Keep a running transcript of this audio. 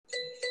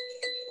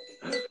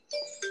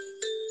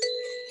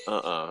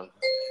Uh-uh.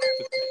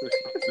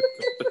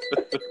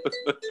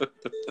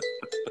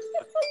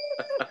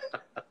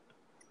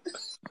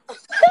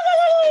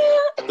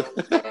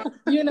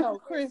 You know,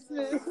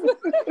 Christmas.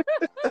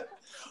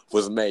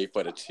 Was made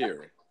for the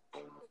cheering.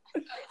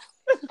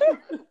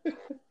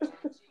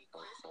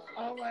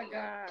 Oh my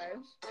gosh.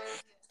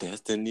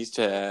 Destiny's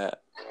Child.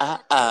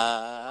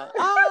 Ah.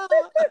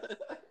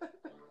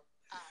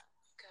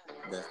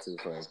 That's too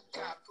funny.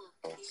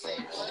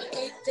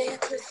 Day of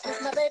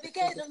Christmas, my baby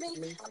gave to me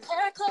a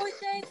pair of Chloe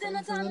shades and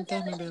a diamond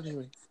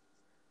belly.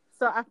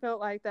 So I felt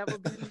like that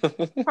would be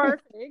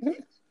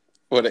perfect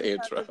What an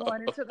because intro. we're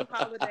going into the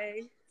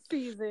holiday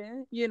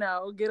season. You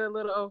know, get a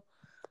little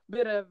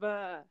bit of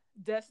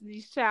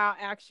Destiny's Child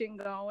action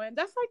going.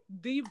 That's like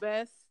the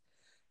best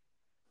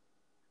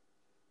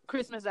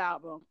Christmas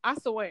album. I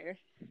swear.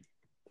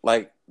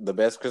 Like the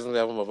best Christmas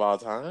album of all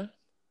time?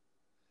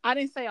 I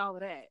didn't say all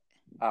of that.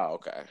 Oh,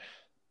 okay.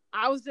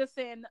 I was just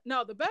saying,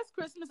 no, the best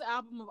Christmas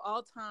album of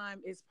all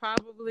time is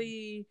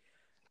probably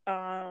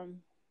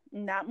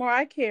not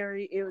Mariah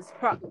Carey. It was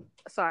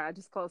sorry, I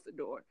just closed the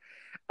door.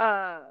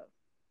 Uh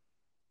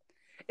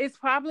it's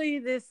probably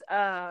this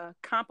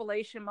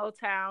compilation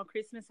Motown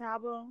Christmas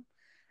album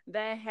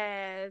that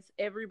has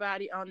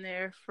everybody on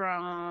there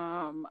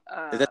from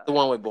Is that the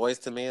one with Boys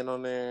to Men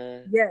on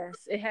there?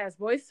 yes, it has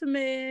Boyz II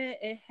Men,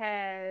 it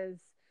has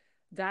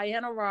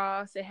Diana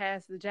Ross, it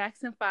has the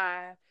Jackson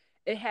 5,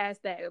 it has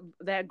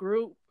that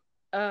group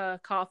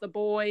called The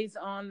Boys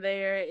on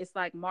there. It's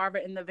like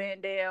Marvin and the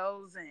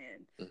Vandals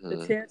and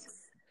the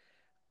Temps.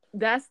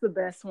 That's the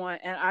best one.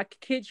 And I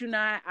kid you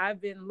not, I've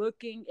been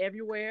looking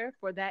everywhere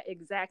for that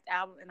exact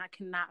album and I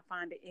cannot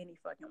find it any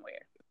fucking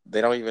where.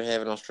 They don't even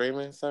have it on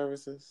streaming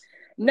services?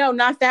 No,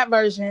 not that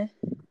version.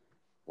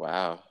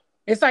 Wow.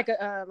 It's like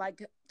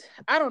like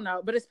I don't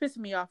know, but it's pissing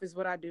me off is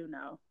what I do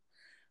know.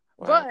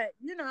 Wow. But,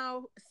 you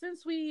know,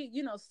 since we,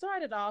 you know,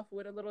 started off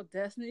with a little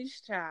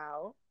Destiny's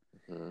Child,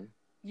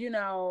 you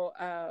know,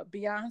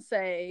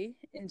 Beyonce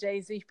and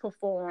Jay-Z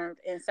performed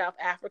in South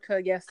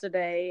Africa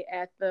yesterday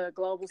at the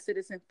Global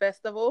Citizen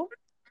Festival.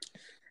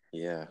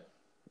 Yeah.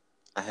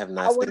 I have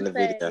not seen the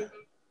video.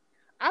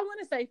 I want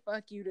to say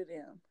fuck you to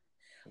them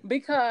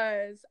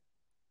because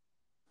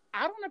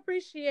I don't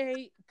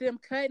appreciate them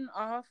cutting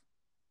off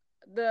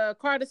the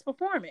Carter's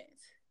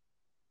performance.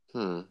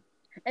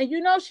 And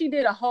you know she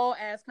did a whole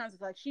ass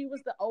concert. Like she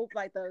was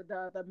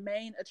the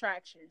main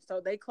attraction. So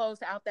they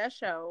closed out that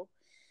show.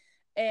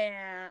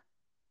 And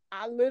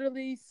I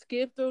literally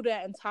skipped through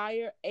that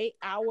entire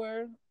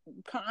 8-hour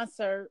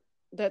concert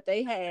that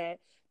they had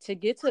to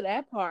get to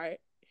that part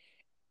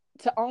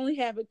to only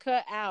have it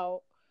cut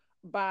out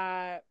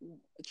by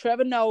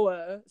Trevor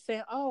Noah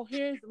saying, "Oh,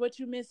 here's what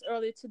you missed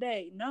earlier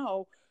today."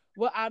 No,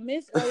 what I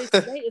missed earlier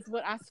today is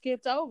what I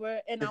skipped over,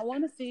 and I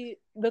want to see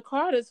the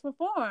Carters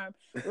perform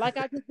like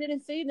I just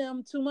didn't see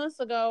them 2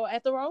 months ago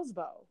at the Rose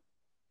Bowl.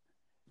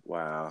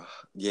 Wow.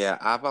 Yeah,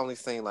 I've only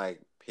seen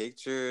like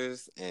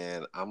pictures,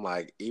 and I'm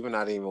like, even I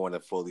didn't even want to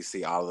fully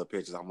see all of the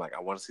pictures. I'm like,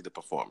 I want to see the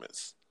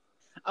performance.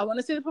 I want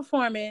to see the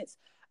performance.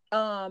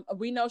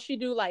 We know she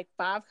do like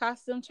 5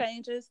 costume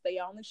changes. They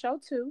only show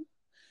 2.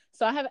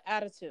 So I have an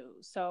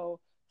attitude. So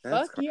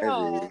That's fuck crazy.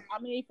 y'all.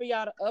 I need for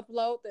y'all to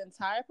upload the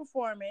entire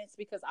performance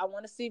because I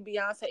want to see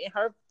Beyonce in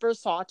her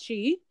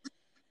Versace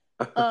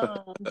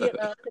get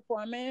a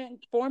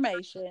performance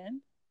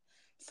formation.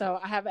 So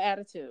I have an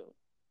attitude.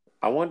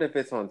 I wonder if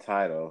it's on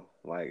Tidal,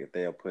 like if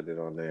they'll put it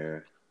on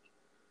there.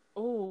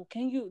 Oh,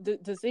 can you?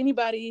 Does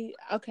anybody?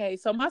 Okay,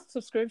 so my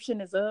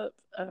subscription is up.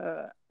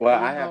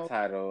 Well, I have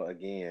Tidal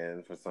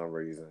again for some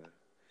reason.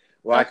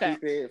 Well, okay. I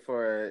keep it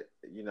for,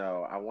 you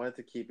know, I wanted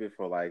to keep it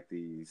for like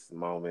these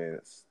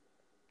moments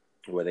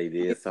where they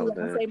did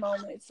something. Say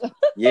moments.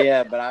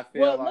 Yeah, but I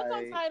feel look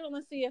on Tidal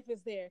and see if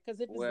it's there. Because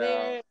if it's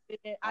there,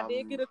 I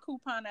did get a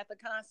coupon at the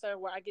concert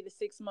where I get a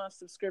 6-month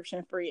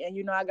subscription free, and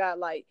you know I got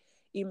like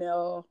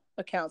email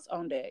accounts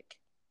on deck.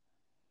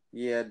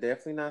 Yeah,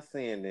 definitely not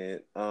seeing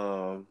it.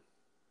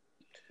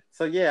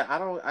 So yeah,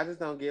 I just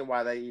don't get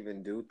why they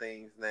even do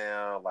things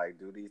now, like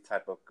do these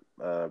type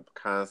of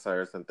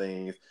concerts and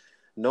things,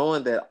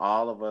 knowing that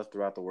all of us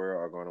throughout the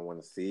world are going to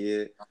want to see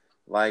it.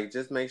 Like,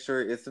 just make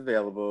sure it's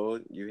available.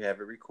 You have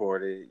it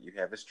recorded. You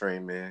have it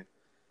streaming.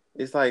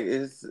 It's like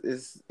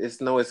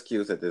it's no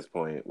excuse at this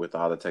point with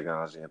all the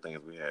technology and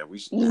things we have. We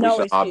should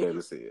all be able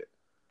to see it.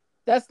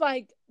 That's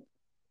like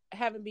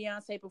having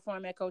Beyonce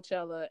perform at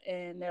Coachella,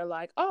 and they're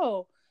like,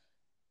 "Oh,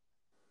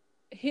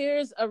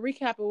 here's a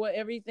recap of what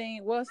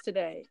everything was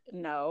today."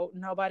 No,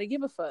 nobody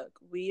give a fuck.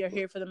 We are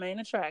here for the main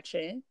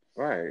attraction.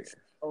 Right.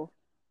 So,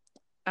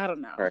 I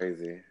don't know.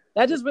 Crazy.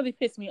 That just really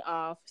pissed me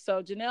off.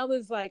 So Janelle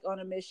is like on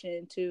a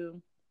mission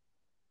to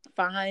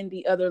find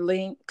the other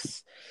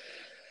links.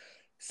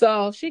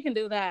 So if she can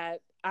do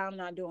that, I'm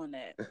not doing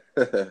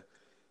that.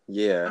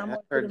 Yeah, I'm have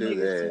her do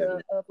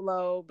that. To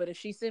upload, but if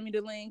she send me the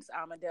links,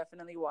 I'ma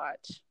definitely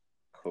watch.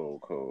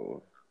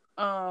 Cool.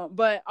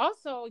 But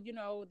also, you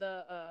know,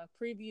 the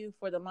preview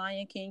for The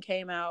Lion King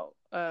came out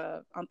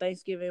on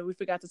Thanksgiving. We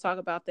forgot to talk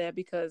about that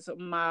because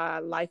my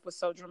life was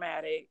so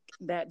dramatic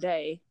that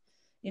day.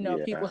 You know,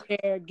 Yeah. people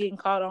hair getting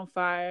caught on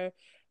fire,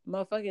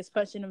 motherfuckers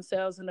punching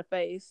themselves in the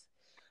face.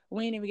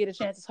 We didn't even get a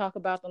chance to talk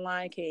about the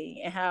Lion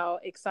King and how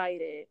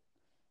excited.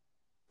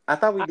 I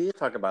thought we I, did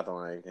talk about the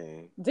Lion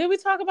King. did we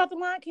talk about the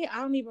Lion King?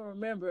 I don't even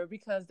remember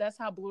because that's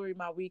how blurry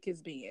my week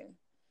has been.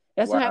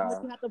 That's what happens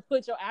when Wow. you have to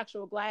put your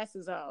actual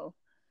glasses on.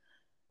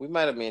 We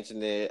might have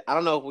mentioned it. I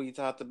don't know if we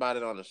talked about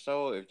it on the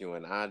show, if you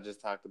and I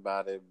just talked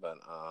about it, but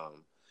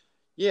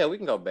yeah, we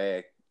can go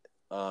back.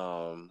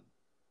 Um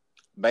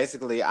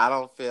Basically, I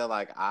don't feel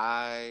like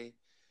I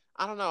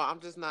don't know, I'm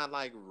just not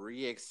like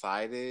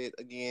re-excited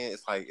again.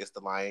 It's like it's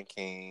the Lion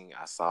King.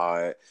 I saw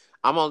it.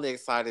 I'm only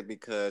excited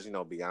because,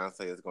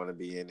 Beyonce is going to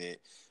be in it.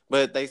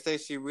 But they say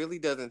she really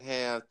doesn't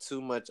have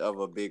too much of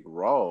a big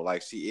role.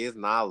 Like she is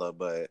Nala,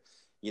 but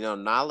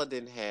Nala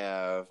didn't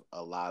have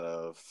a lot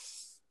of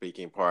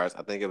speaking parts.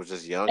 I think it was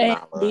just young And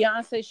Nala.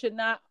 Beyonce should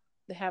not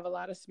have a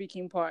lot of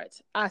speaking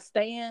parts. I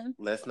stand,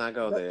 Let's not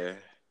go but there.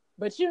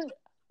 but you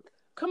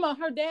come on,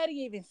 her daddy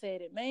even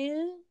said it,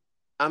 man.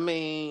 I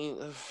mean,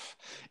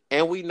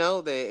 and we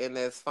know that, and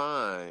that's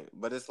fine.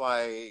 But it's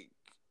like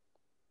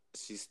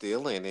she's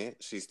still in it.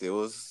 She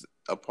still is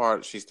a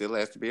part. She still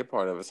has to be a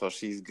part of it. So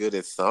she's good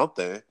at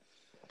something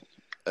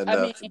I mean,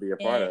 enough to be a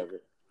part of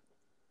it.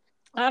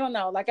 I don't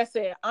know. Like I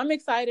said, I'm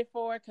excited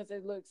for it because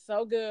it looks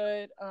so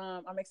good.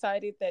 I'm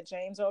excited that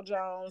James Earl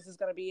Jones is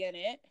going to be in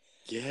it. Um,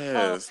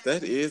 Yes,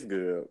 that is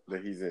good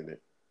that he's in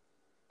it.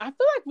 I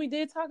feel like we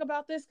did talk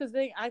about this because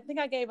I think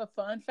I gave a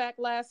fun fact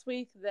last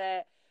week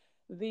that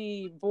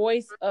the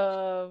voice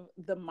of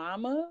the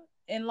mama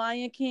in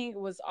Lion King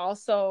was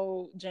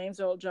also James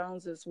Earl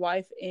Jones's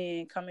wife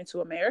in Coming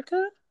to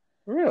America.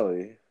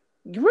 Really?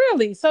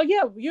 Really? So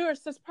yeah, you're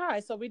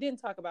surprised. So we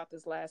didn't talk about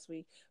this last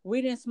week.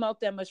 We didn't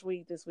smoke that much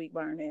weed this week,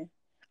 burning.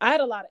 I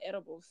had a lot of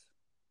edibles.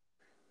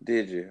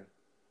 Did you?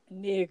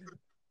 Nigga,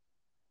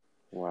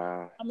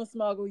 Wow. I'm gonna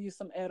smuggle you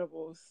some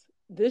edibles.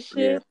 This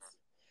Yeah. shit,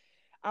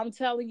 I'm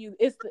telling you,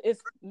 it's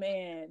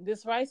man.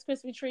 This Rice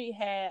Krispie treat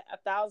had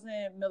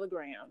 1,000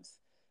 milligrams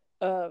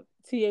of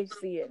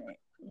THC in it.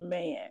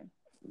 Man,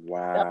 that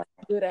Wow.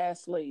 was good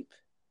ass sleep.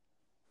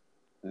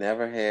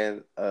 Never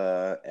had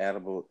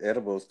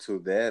edibles to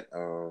that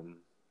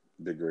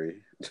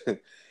degree.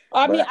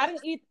 I mean, But I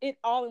didn't eat it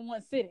all in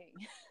one sitting.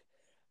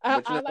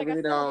 I I really still have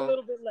a don't.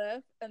 little bit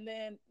left, and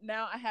then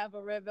now I have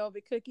a red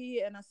velvet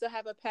cookie, and I still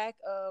have a pack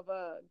of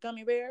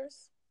gummy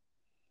bears.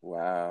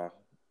 Wow.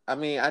 I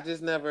mean, I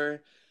just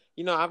never,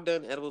 I've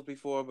done edibles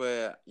before,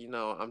 but,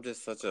 I'm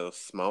just such a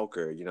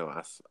smoker.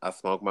 I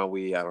smoke my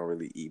weed. I don't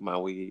really eat my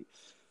weed.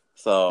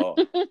 So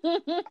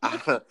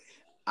I,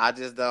 I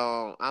just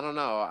don't, I don't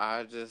know.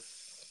 I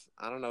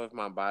don't know if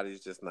my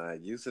body's just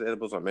not used to the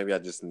edibles, or maybe I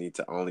just need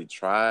to only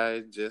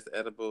try just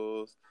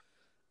edibles.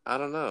 I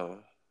don't know.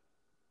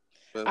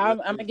 But we'll I'm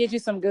gonna see. get you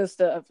some good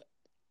stuff.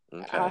 I'll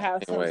Okay. have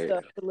Can't some wait.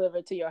 stuff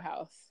delivered to your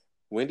house.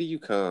 When do you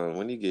come?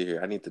 When do you get here?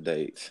 I need the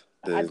date.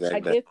 The I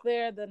exact date. get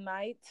there the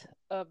night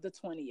of the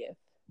 20th.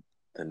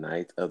 The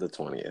night of the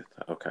 20th.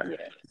 Okay.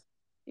 Yes,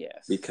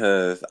 yes.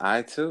 Because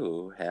I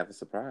too have a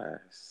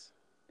surprise.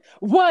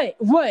 What?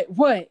 What?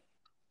 What?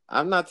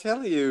 I'm not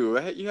telling you.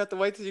 You have to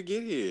wait till you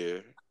get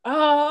here.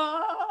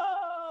 Oh,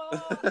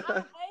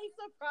 I hate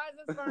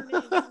surprises, Bernie.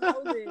 You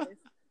know this.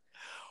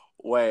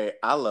 Wait,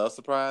 I love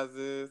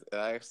surprises.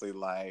 And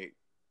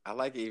I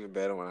like it even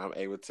better when I'm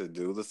able to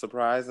do the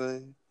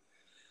surprising.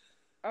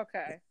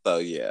 Okay. So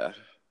yeah.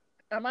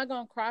 Am I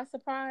gonna cry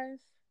surprise?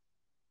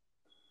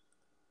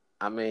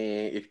 I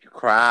mean, if you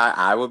cry,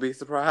 I would be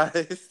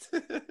surprised.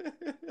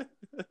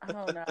 I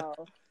don't know.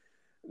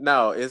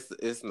 No,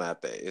 it's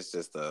not that. It's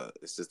just a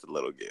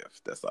little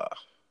gift. That's all.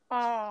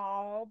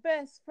 Oh,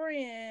 best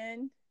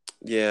friend.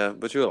 Yeah,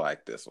 but you'll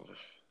like this one.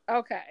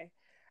 Okay.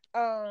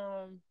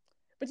 Um,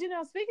 but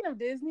speaking of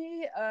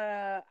Disney,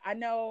 I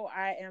know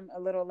I am a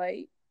little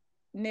late.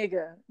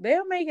 Nigga,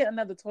 they'll make it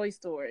another Toy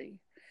Story.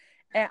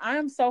 And I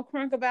am so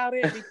crunk about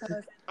it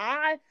because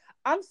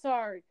I'm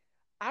sorry.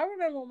 I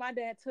remember when my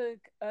dad took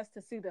us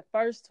to see the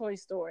first Toy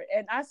Story,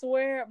 and I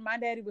swear my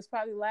daddy was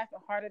probably laughing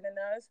harder than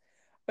us.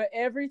 But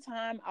every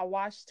time I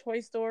watch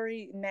Toy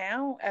Story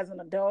now as an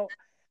adult,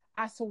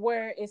 I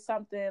swear it's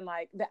something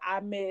like that I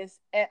miss,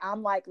 and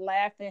I'm like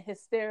laughing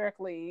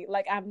hysterically,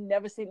 like I've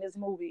never seen this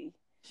movie.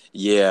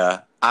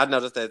 Yeah, I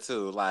noticed that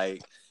too.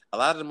 Like a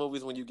lot of the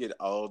movies, when you get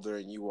older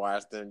and you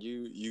watch them,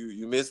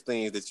 you miss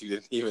things that you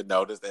didn't even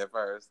notice at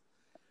first.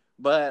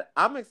 But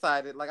I'm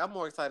excited. Like I'm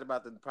more excited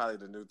about probably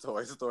the new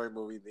Toy Story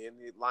movie than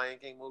the Lion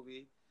King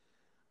movie.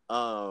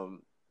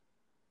 Um,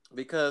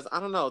 because I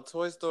don't know,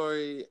 Toy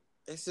Story.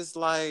 It's just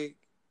like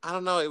I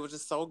don't know. It was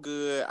just so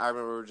good. I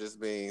remember just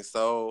being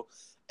so.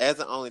 As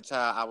an only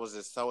child, I was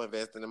just so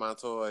invested in my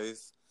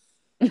toys,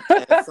 and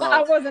I so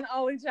was an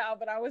only child,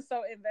 but I was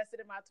so invested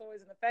in my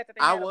toys and the fact that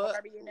they I had a was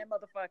Barbie in that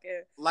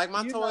motherfucker. like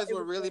my You know, toys it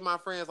were was really good. my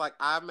friends. Like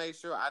I made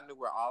sure I knew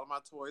where all of my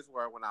toys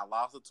were when I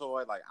lost a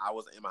toy. Like I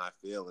was in my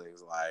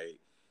feelings. Like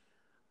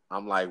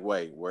I'm like,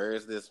 wait, where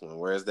is this one?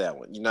 Where is that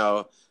one?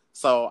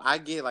 So I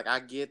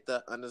get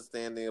the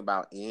understanding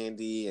about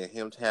Andy and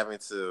him having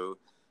to,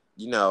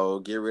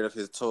 get rid of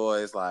his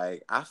toys.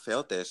 Like, I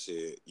felt that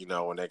shit,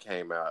 when they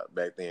came out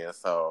back then.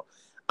 So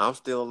I'm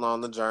still on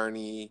the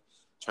journey,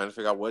 trying to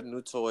figure out what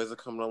new toys are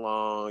coming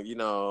along.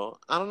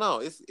 I don't know.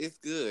 It's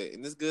good,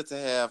 and it's good to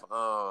have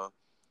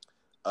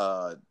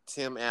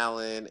Tim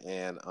Allen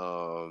and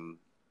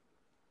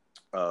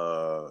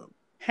uh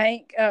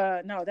Hank,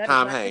 no, that is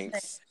Tom not his name.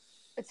 Hanks.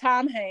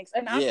 Tom Hanks.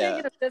 And I'm Yeah.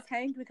 thinking of this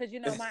Hank because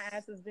my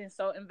ass has been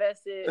so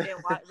invested in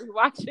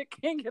rewatching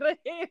King of the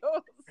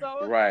Hill.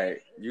 So Right.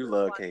 it's You just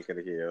love like King of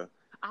the Hill.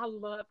 I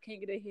love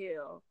King of the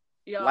Hill.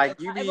 Yo, if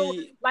Like I ever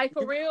like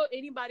for real,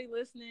 anybody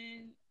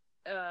listening,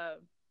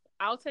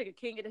 I'll take a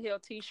King of the Hill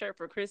t-shirt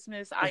for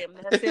Christmas. I am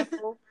that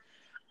simple.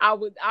 I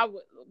would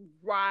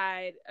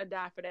ride or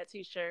die for that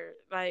t-shirt.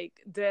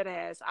 Like dead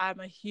ass. I'm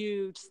a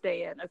huge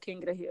stan of King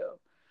of the Hill.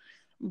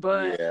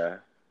 But Yeah.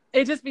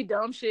 it just be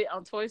dumb shit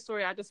on Toy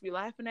Story. I just be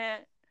laughing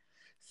at.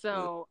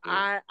 So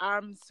Mm-hmm.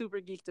 I'm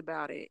super geeked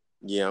about it.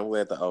 Yeah, I'm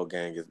glad the old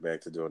gang gets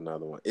back to do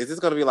another one. Is this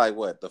gonna be like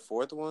what, the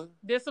fourth one?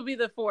 This will be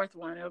the fourth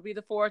one. It'll be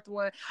the fourth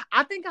one.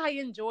 I think I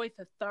enjoyed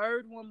the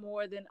third one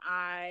more than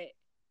I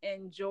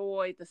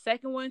enjoyed the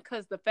second one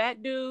because the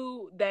fat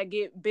dude that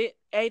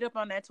ate up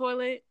on that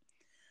toilet,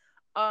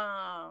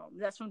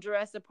 that's from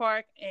Jurassic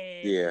Park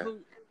and Yeah.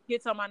 who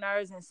gets on my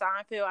nerves in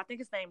Seinfeld. I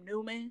think his name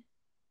Newman.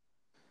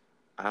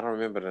 I don't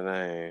remember the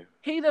name.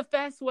 He the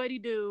fat sweaty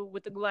dude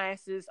with the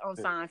glasses on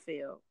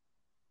Seinfeld.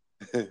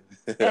 And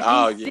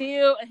Oh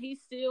yeah.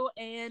 he's still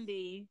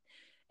Andy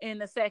in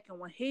the second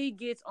one. He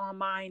gets on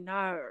my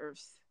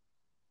nerves.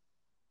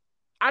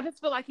 I just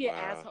feel like he's an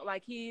Wow. asshole.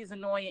 Like he's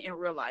annoying in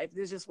real life.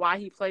 This is just why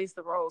he plays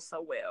the role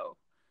so well.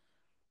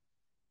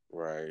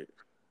 Right.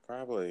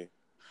 Probably.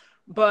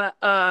 But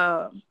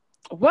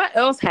what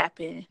else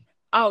happened?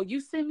 Oh, you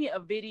sent me a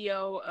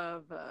video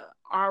of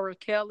R.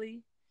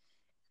 Kelly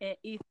in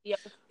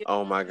Ethiopia,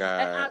 Oh my and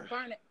I God.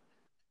 burn it.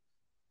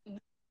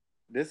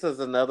 This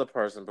is another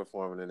person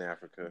performing in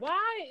Africa.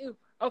 Why?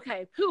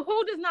 Okay,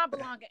 who does not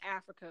belong in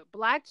Africa?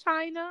 Black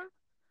China,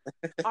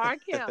 R.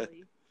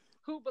 Kelly.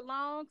 Who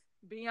belongs?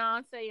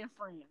 Beyonce and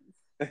friends.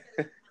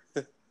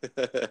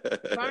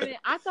 Vernon,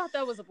 I thought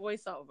that was a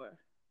voiceover.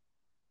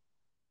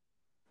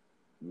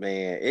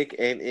 Man, it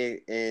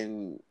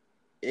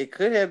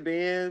could have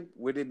been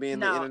with it being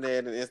the No,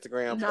 internet and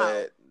Instagram, no.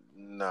 but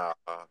no.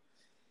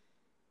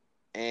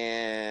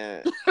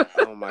 And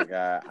oh my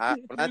God,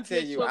 when I You tell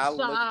get you, your shot. I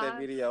looked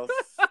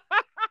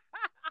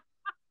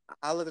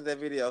at that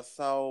video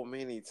so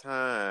many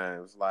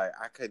times. Like,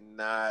 I could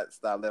not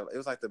stop laughing. It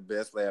was like the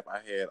best laugh I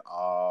had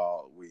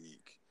all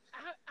week.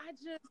 I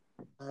just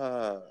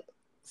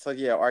So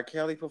yeah, R.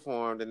 Kelly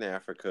performed in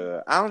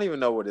Africa. I don't even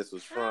know where this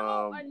was how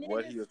from, are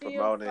what niggas he was still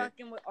promoting,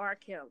 fucking with R.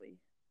 Kelly?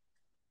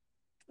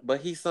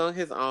 but he sung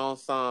his own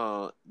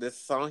song. This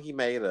song he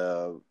made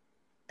up,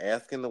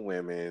 asking the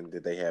women,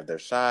 did they have their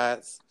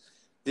shots?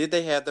 Did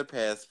they have their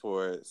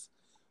passports?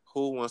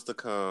 Who wants to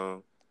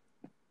come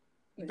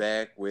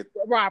back with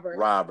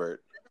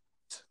Robert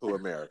to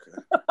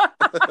America?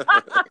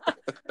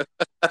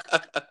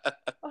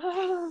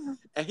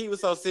 And he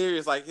was so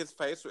serious, like his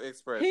facial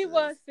expressions. He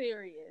was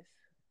serious.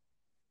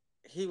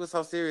 He was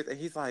so serious, and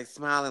he's like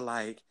smiling,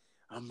 like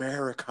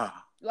America.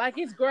 Like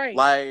it's great.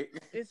 Like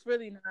it's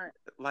really not.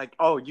 Like,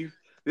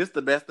 this is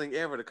the best thing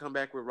ever to come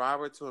back with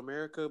Robert to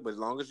America. But as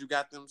long as you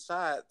got them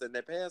shots and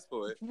that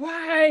passport,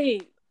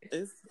 right?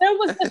 It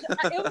was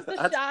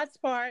the shots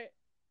part.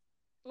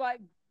 Like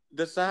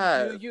the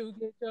shots. Do you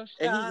get your shots?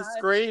 And he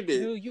screamed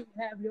it. Do you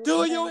have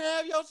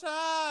your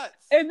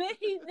shots? And then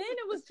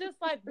it was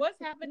just like, what's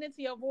happening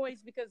to your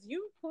voice? Because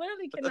you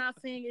clearly cannot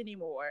sing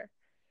anymore.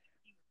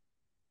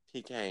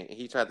 He can't.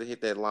 He tried to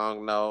hit that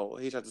long note.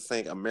 He tried to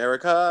sing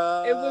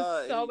America. It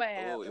was so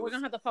bad. We're going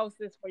to have to post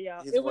this for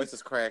y'all. His voice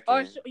is cracking.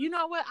 Or, you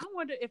know what? I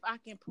wonder if I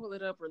can pull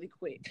it up really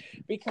quick.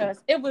 Because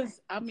it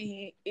was,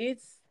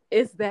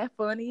 it's that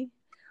funny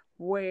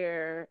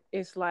where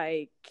it's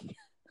like...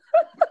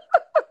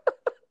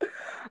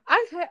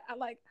 I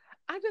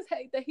just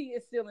hate that he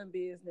is still in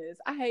business.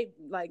 I hate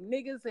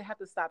niggas that have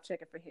to stop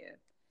checking for him.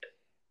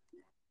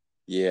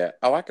 Yeah.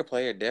 Oh, I could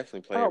play it.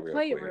 Definitely play it real quick.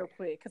 Play it real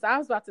quick. Because I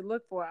was about to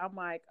look for it. I'm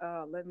like,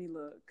 let me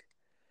look.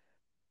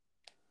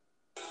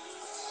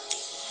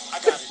 I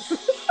got it.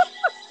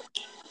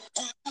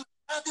 Do you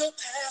have your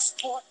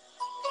passport?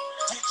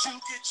 Did you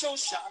get your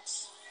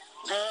shots?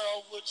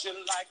 Girl, would you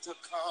like to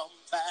come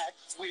back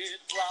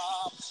with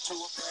Rob to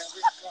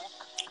America?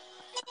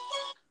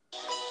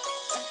 Did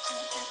you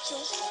get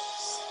your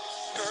shots?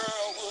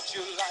 Girl, would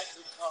you like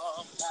to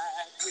come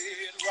back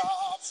with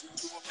Rob to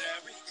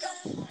America?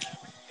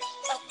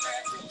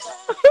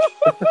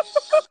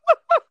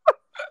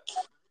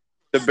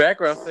 The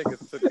background singers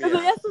took me out.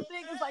 That's the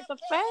thing. It's like the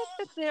fact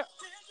that they're...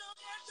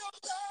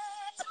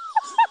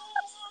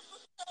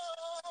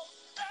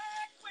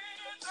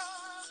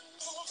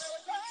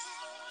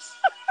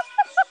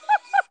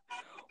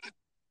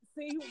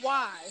 See,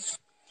 why?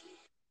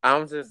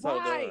 I'm just so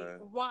done.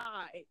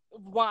 Why?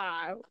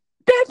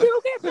 Did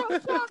you get your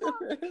shot?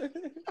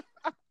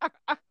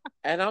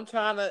 And I'm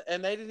trying to,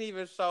 and they didn't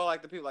even show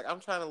like the people. Like, I'm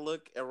trying to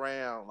look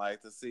around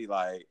like to see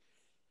like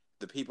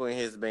the people in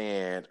his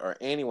band or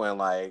anyone,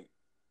 like,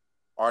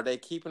 are they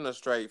keeping a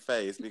straight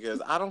face?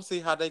 Because I don't see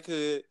how they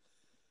could.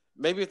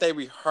 Maybe if they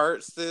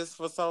rehearsed this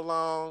for so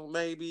long,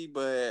 maybe.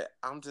 But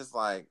I'm just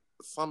like,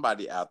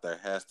 somebody out there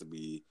has to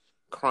be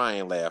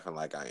crying, laughing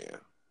like I am.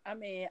 I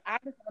mean, I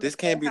just This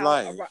can't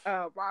understand be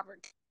how life.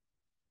 Robert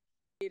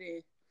did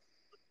it.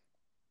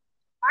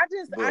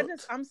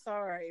 Booked. I'm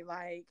sorry.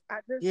 Like,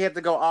 He had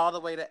to go all the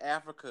way to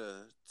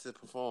Africa to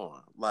perform.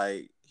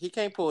 Like, he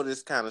can't pull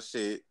this kind of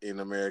shit in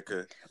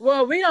America.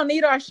 well, we don't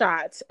need our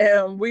shots,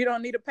 and we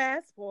don't need a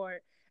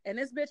passport, and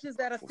it's bitches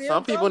that'll still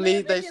Some go people live need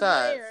in their his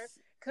lair shots.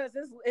 because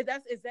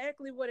that's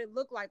exactly what it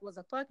looked like, was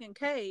a fucking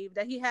cave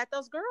that he had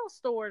those girls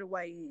stored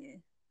away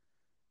in.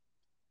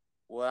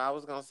 Well, I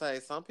was gonna say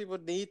some people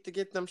need to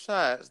get them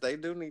shots. They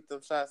do need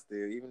them shots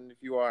still, even if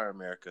you are in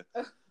America.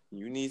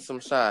 You need some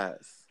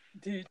shots.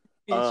 Did you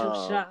get your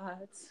Um,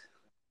 shots?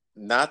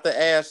 Not the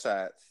ass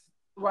shots.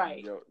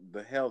 Right.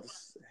 The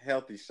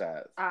healthy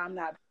shots. I'm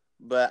not.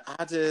 But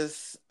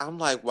I'm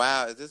like,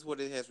 wow, is this what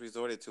it has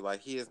resorted to?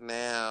 Like, he is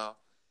now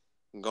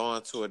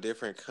going to a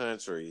different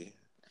country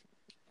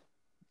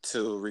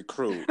to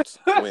recruit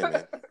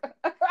women.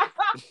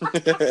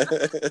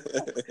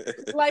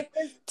 Like,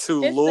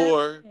 to it's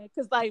lure.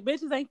 because like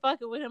bitches ain't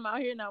fucking with him out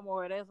here no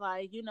more. That's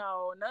like,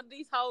 none of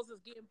these hoes is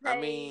getting paid. I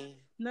mean,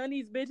 none of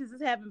these bitches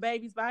is having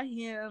babies by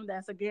him.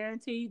 That's a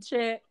guaranteed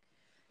check.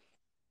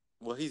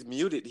 well, he's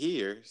muted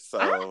here, I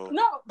so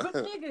no, but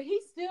nigga,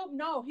 he's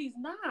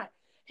not.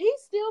 He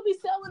still be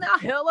selling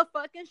out hella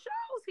fucking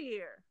shows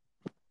here.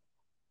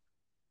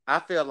 I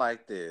feel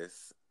like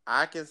this.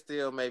 I can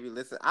still maybe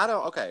listen. I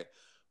don't. Okay,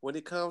 when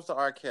it comes to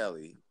R.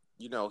 Kelly,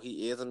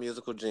 he is a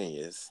musical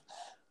genius.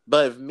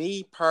 But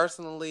me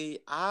personally,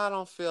 I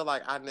don't feel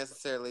like I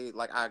necessarily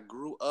like I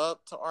grew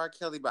up to R.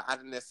 Kelly, but I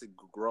didn't necessarily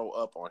grow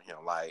up on him.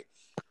 Like,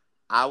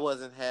 I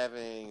wasn't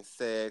having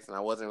sex and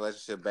I wasn't in a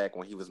relationship back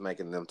when he was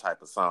making them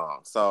type of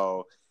songs.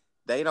 So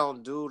they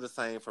don't do the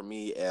same for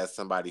me as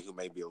somebody who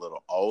may be a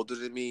little older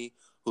than me,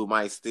 who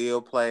might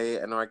still play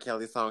an R.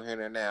 Kelly song here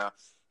and there now.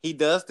 He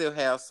does still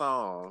have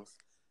songs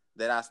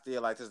that I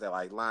still like, just that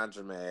like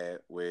Laundromat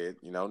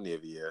with,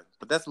 Nivea.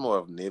 But that's more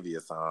of a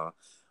Nivea song.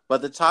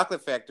 But the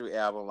Chocolate Factory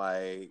album,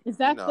 like, Is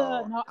that the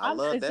no? I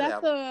love Is that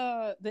that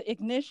album. the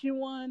Ignition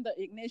one, the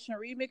Ignition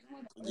remix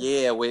one?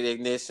 Yeah, with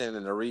Ignition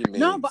and the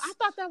No, but I remix.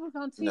 thought that was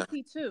on No,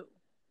 TP2.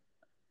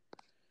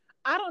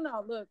 I don't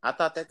know. Look, I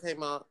thought that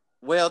came out.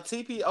 Well,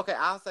 TP. Okay,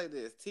 I'll say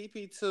this: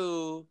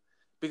 TP2,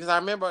 because I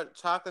remember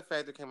Chocolate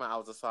Factory came out. I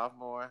was a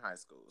sophomore in high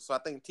school, so I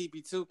think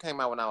TP2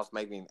 came out when I was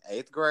maybe in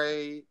 8th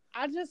grade,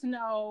 I just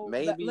know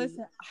that. maybe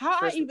Listen, how I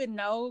freshman. even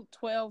know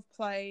 12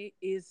 play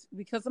is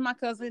because of my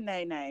cousin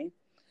Nene,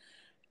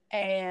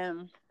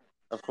 and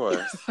Of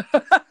course,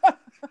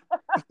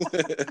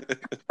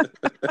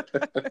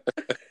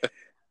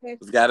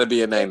 it's got to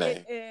be a name.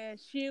 and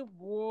she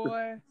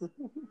wore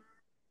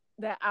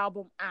that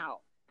album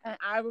out, and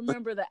I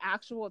remember the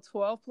actual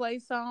 12 play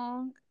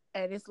song.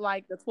 And it's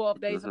like the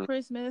 12 days of Mm-hmm.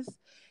 Christmas,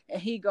 and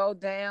he go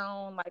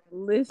down like a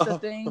list of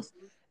things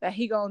that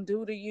he gonna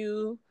do to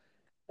you.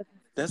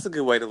 That's a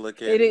good way to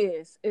look It at it.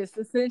 is. It's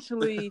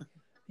essentially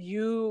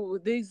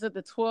these are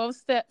the 12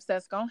 steps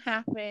that's gonna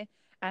happen.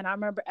 And I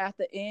remember at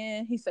the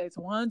end he says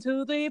 1,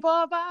 2, 3,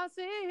 4, 5,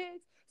 6,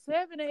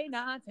 7, 8,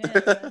 9,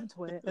 10, 11,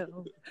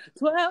 12.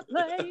 12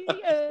 play,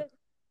 yeah.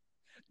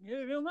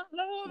 Give you my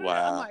love. I'm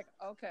Wow, like,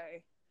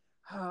 okay.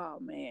 Oh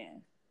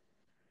man.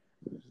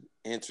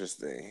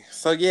 interesting.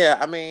 So yeah,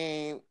 I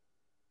mean,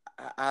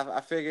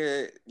 I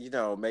figured,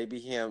 maybe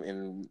him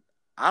and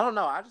I don't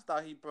know. I just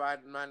thought he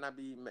probably might not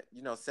be,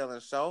 selling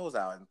shows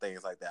out and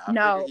things like that. I figured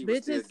No, he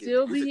would still bitches get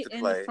still be music to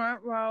in the play.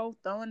 front row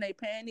throwing their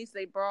panties,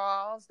 their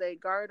bras, their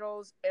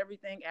girdles,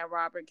 everything at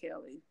Robert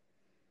Kelly.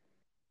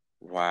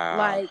 Wow.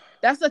 Like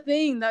that's the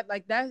thing that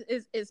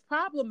is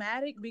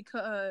problematic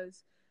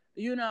because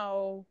you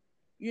know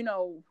you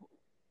know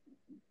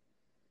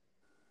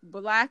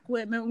black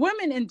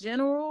women in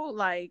general,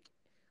 like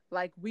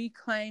we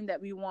claim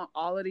that we want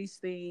all of these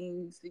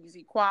things, these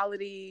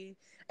equality,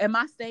 and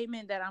my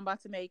statement that I'm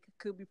about to make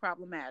could be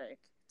problematic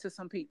to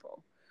some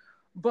people,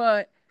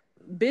 but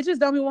bitches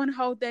don't be want to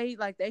hold they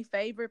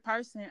favorite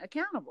person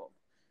accountable,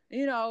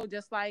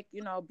 just like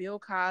Bill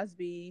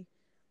Cosby,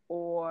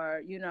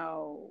 or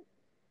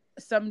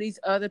some of these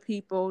other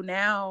people.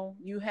 Now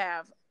you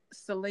have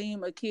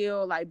Salim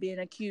Akil like being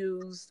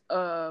accused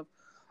of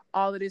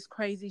all of this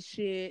crazy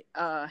shit,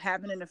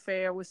 having an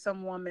affair with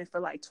some woman for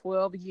like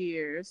 12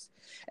 years.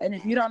 And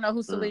if you don't know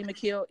who Salim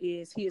Akil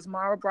is, he is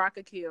Mara Brock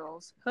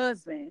Akil's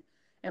husband.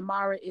 And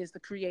Mara is the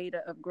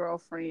creator of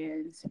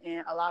Girlfriends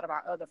and a lot of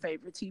our other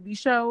favorite TV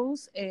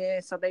shows.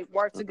 And so they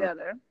work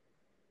together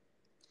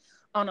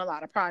on a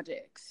lot of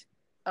projects.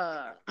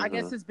 I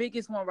guess his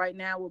biggest one right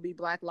now will be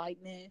Black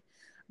Lightning.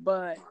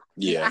 But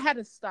I had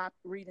to stop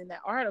reading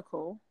that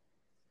article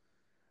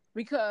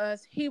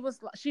because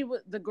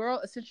the girl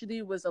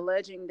essentially was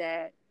alleging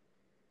that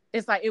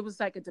it was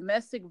like a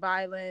domestic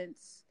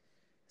violence,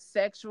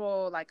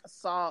 sexual like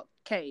assault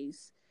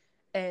case.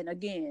 And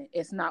again,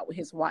 it's not with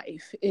his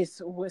wife,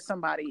 it's with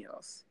somebody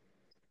else.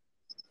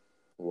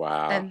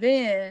 Wow. And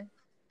then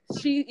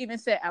she even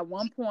said at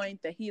one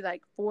point that he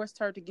like forced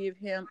her to give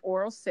him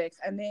oral sex,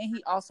 and then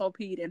he also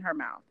peed in her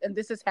mouth. And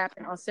this has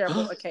happened on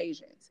several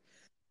occasions.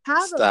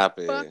 How the Stop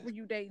fuck it. were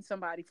you dating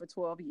somebody for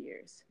 12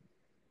 years?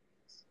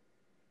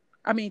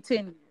 I mean,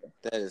 10 years.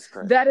 That is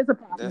crazy. That is a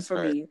problem That's for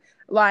crazy. me.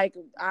 Like,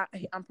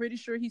 I'm pretty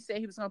sure he said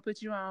he was gonna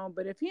put you on,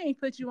 but if he ain't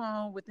put you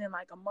on within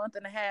like a month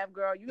and a half,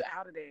 girl, you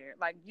out of there.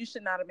 Like, you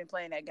should not have been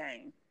playing that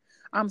game.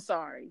 I'm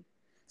sorry.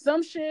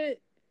 Some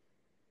shit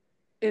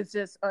is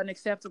just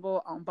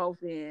unacceptable on both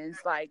ends.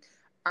 Like,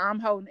 I'm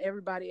holding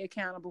everybody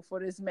accountable for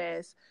this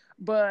mess,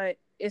 but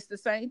it's the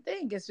same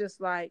thing. It's just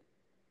like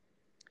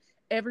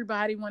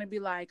everybody want to be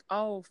like,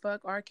 oh,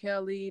 fuck R.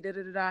 Kelly, da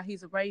da da da.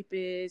 He's a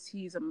rapist.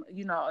 He's a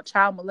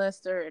child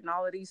molester and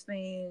all of these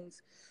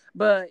things.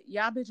 But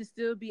y'all bitches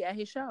still be at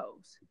his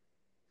shows,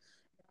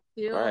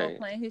 still Right.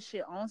 playing his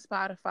shit on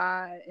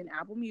Spotify and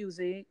Apple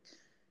Music.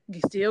 You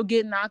still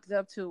get knocked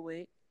up to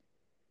it,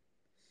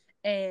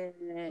 and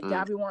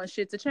y'all Mm. be wanting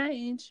shit to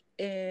change,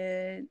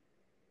 and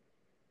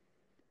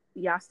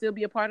y'all still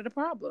be a part of the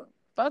problem.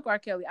 Fuck R.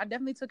 Kelly. I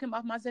definitely took him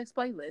off my sex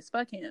playlist.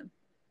 Fuck him.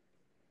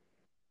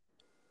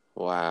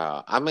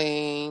 Wow. I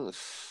mean,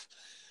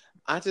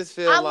 I just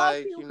feel I love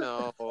like, you.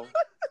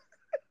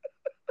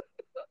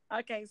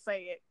 I can't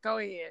say it. Go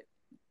ahead.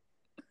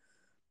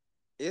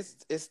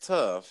 it's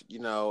tough.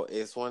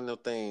 It's one of the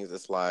things.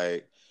 It's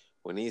like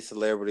when these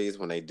celebrities,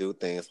 when they do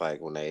things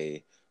like when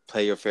they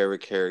play your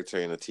favorite character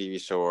in a TV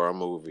show or a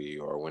movie,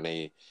 or when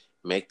they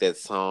make that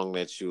song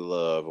that you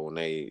love, or when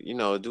they,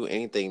 do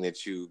anything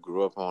that you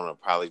grew up on or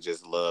probably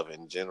just love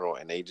in general,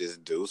 and they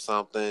just do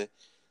something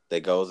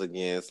that goes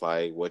against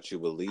like what you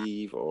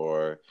believe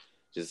or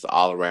just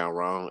all around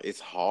wrong. It's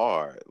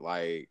hard.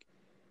 Like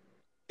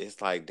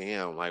it's like,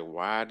 damn, like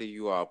why do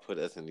you all put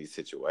us in these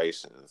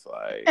situations?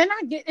 Like, And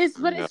I get it's,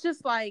 you but know. it's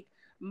just like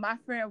my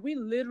friend. We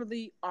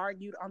literally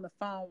argued on the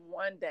phone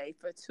one day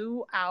for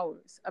 2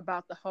 hours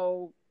about the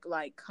whole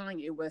like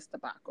Kanye West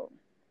debacle,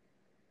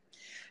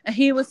 and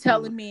he was Mm.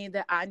 telling me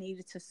that I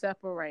needed to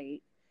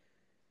separate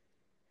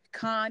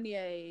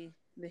Kanye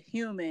the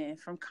human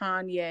from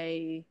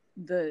Kanye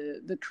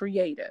the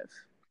creative.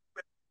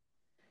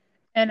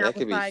 And I That was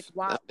could be. like,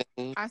 why? I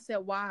mean, I said,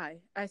 why?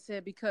 I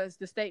said, because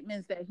the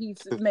statements that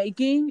he's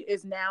making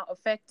is now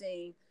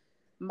affecting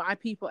my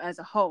people as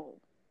a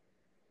whole.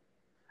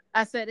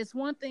 I said, it's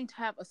one thing to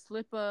have a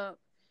slip up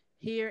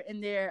here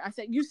and there. I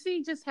said, you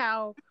see just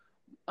how,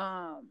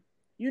 um,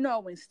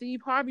 when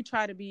Steve Harvey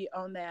tried to be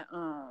on that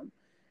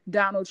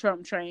Donald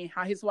Trump train,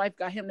 how his wife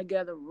got him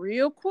together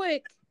real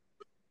quick.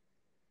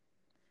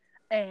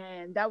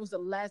 And that was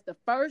the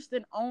first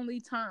and only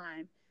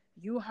time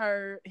you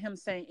heard him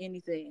saying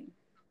anything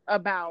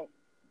about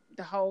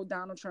the whole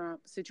Donald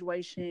Trump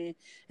situation.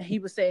 And he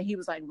was saying he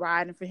was like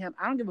riding for him.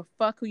 I don't give a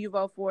fuck who you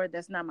vote for.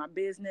 That's not my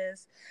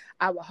business.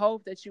 I would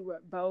hope that you would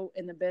vote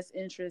in the best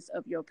interest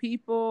of your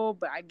people.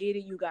 But I get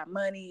it. You got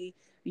money.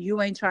 You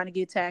ain't trying to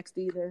get taxed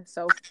either.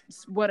 So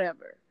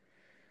whatever.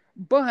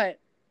 But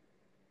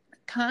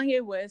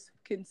Kanye West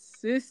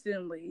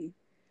consistently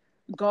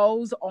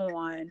goes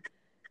on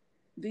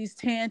these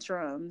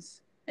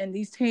tantrums and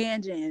these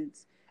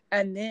tangents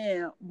and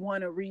then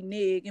want to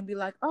renege and be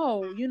like,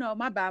 oh,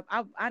 my bad.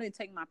 I didn't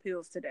take my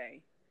pills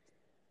today.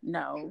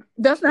 No,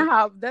 that's not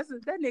how. That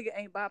nigga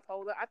ain't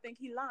bipolar. I think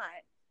he lied.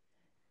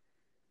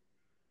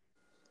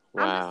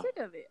 I'm just wow. sick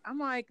of it. I'm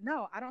like,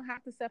 no, I don't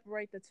have to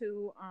separate the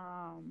two.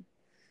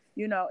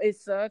 It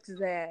sucks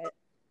that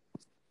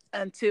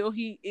until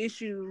he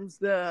issues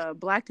the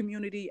Black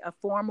community a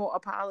formal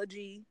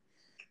apology.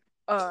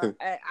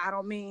 I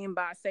don't mean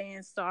by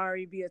saying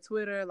sorry via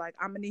Twitter. Like,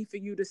 I'm gonna need for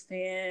you to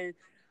stand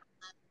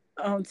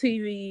on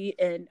TV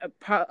and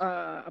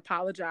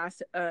apologize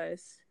to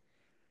us.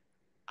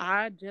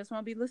 I just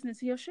want to be listening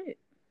to your shit.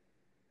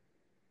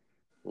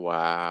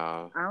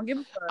 Wow. I don't give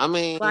a I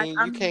fuck. Like, mean,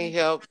 I you can't mean,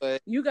 help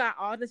but. you got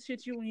all the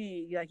shit you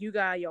need. Like, you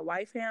got your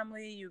white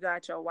family, you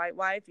got your white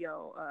wife,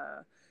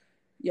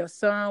 your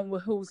son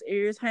with whose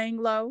ears hang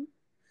low,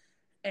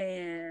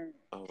 and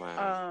Oh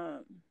wow.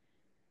 um,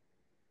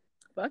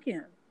 fuck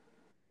him.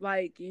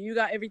 Like, you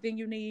got everything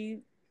you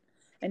need,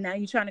 and now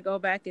you trying to go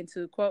back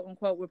into quote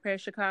unquote repair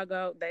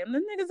Chicago. Damn, the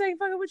niggas ain't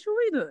fucking with you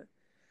either.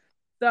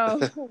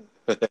 So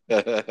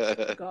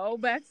go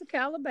back to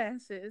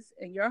Calabasas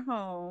in your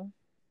home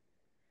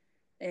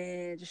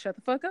and just shut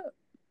the fuck up.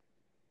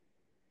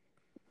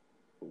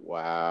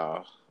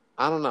 Wow.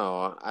 I don't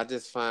know. I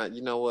just find,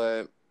 you know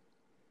what?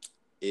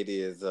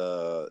 It's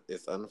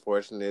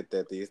unfortunate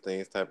that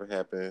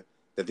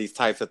these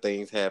types of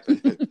things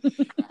happen.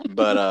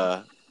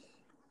 But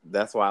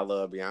that's why I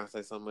love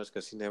Beyonce so much,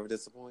 because she never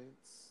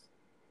disappoints.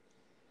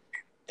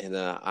 And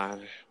I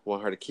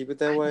want her to keep it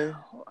that I way.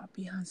 know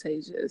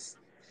Beyonce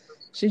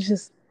she's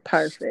just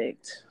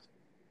perfect.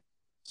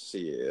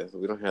 She is.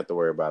 We don't have to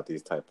worry about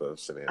these type of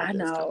I shenanigans coming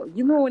know. from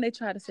You remember her. when they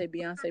tried to say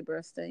Beyonce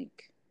breath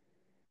stink?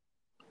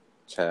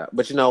 Child.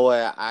 But you know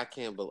what? I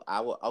can't believe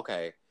I will.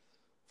 Okay.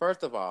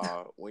 First of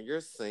all, when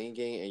you're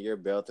singing and you're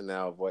belting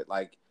out voice,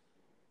 like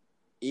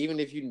even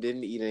if you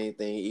didn't eat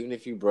anything, even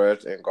if you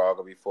brushed and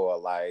gargled before,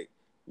 like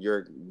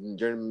your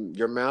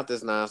mouth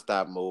is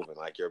nonstop moving,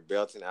 like you're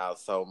belching out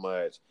so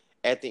much.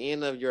 At the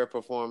end of your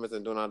performance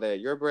and doing all that,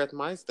 your breath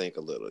might stink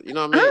a little. You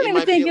know what I I mean? don't It even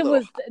might be think a it little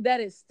was that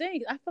it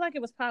stinks. I feel like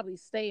it was probably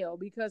stale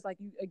because, like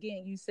you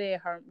again, you said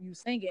you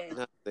singing,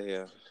 hot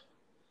there.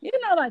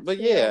 like But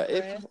stale yeah,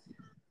 breath.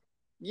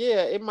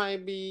 it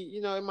might be,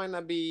 it might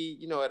not be,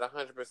 at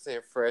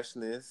 100%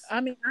 freshness,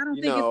 I mean, I don't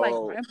you think it's like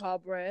know, grandpa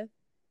breath.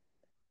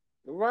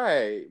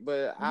 right.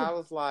 But I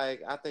was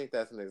like, I think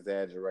that's an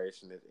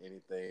exaggeration, if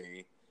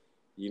anything.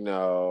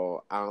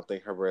 I don't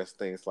think her breath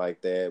stinks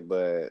like that,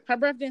 but, Her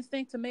breath didn't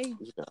stink to me.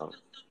 you know,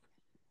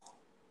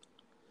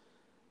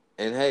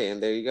 and hey,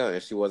 and there you go.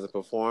 And she wasn't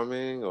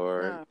performing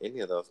or No, any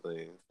of those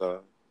things.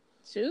 So,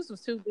 shoes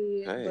was too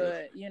big, hey,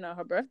 but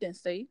her breath didn't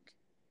stink.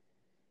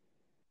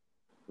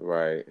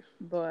 right.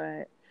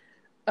 But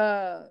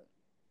uh,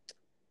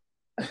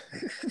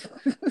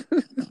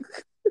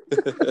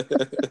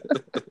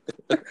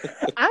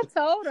 I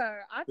told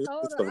It's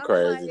her, some I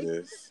was like,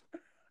 craziness.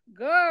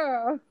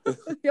 girl,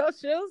 your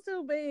shoes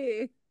too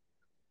big.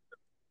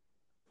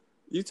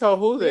 You told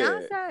who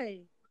that?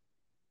 Beyonce.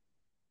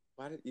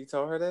 Why did you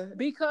tell her that?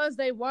 Because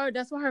they were.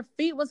 That's why her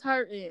feet was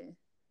hurting.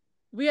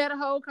 We had a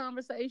whole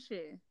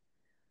conversation.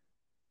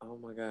 Oh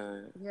my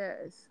God.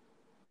 Yes.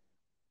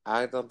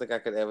 I don't think I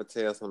could ever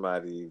tell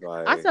somebody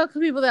I like, tell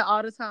people that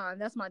all the time.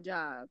 That's my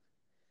job.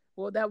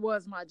 Well, that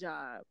was my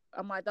job.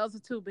 I'm like, those are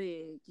too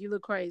big. You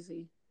look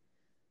crazy.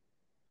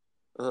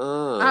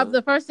 uh.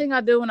 The first thing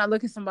I do when I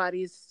look at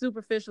somebody is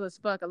superficial as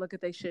fuck. I look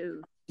at their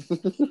shoes.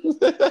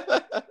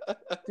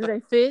 Do they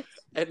fit?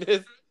 And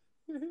it's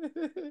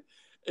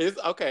it's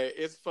okay.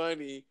 It's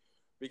funny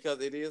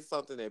because it is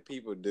something that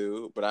people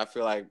do, but I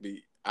feel like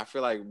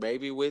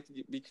maybe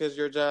because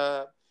your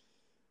job,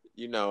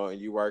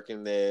 and you work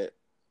in that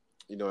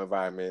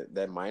environment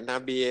that might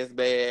not be as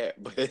bad,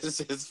 but it's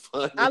just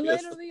I funny.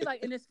 literally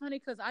like, and it's funny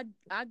because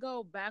I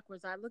go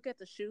backwards. I look at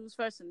the shoes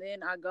first, and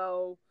then I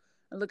go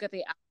and look at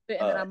the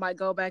outfit, and then I might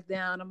go back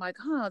down. I'm like,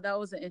 huh, that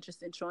was an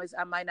interesting choice.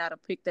 I might not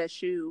have picked that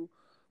shoe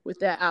with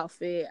that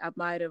outfit. I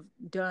might have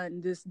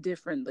done this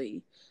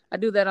differently. I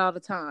do that all the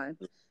time.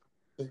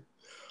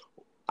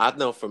 I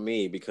know for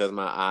me because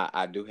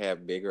I do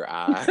have bigger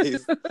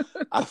eyes.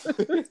 I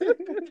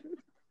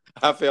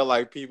I feel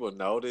like people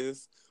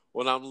notice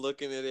when I'm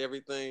looking at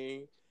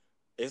everything.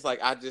 It's like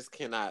I just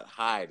cannot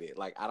hide it.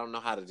 Like I don't know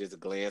how to just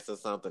glance at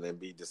something and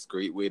be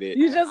discreet with it.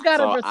 You just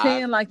gotta So I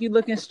pretend like you're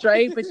looking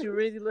straight, but you're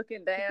really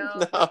looking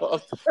down.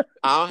 no,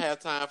 I don't have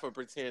time for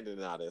pretending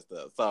and all that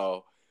stuff.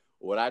 So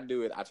what I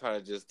do is I try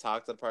to just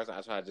talk to the person.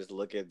 I try to just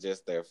look at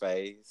just their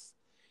face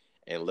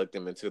and look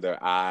them into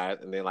their eyes,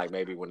 and then like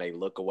maybe when they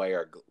look away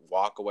or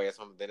walk away or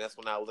something, then that's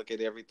when I look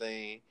at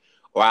everything.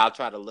 Or I'll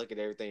try to look at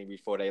everything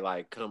before they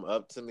like come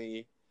up to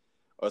me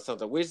or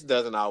something, which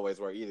doesn't always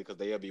work either because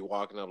they'll be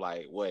walking up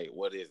like, "Wait,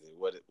 what is it?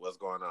 What's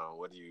going on?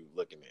 What are you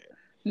looking at?"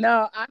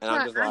 No, And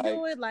I'm just I like,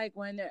 do it like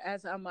when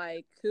as I'm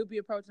like could be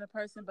approaching a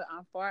person, but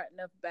I'm far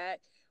enough back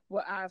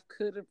where I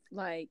could have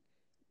like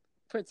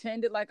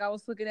pretended like I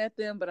was looking at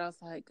them, but I was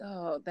like,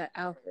 oh, that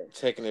outfit.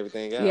 checking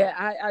everything Yeah,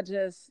 out. I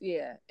just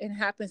it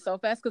happened so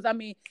fast because I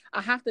mean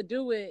I have to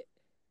do it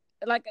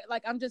like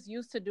I'm just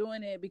used to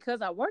doing it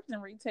because I worked in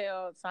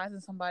retail,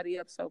 sizing somebody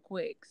up so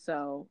quick.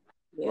 So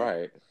yeah,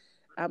 Right.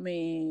 I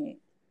mean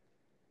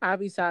I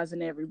be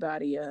sizing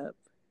everybody up,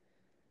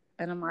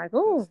 and I'm like, That's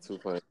oh, too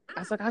funny. I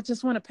was like, I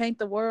just want to paint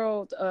the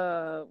world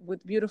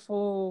with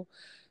beautiful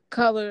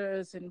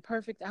colors and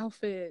perfect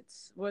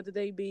outfits, whether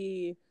they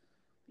be,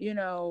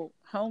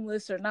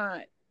 homeless or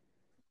not.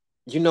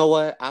 You know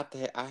what?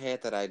 I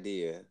had that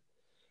idea,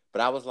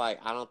 but I was like,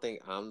 I don't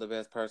think I'm the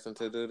best person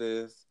to do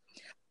this.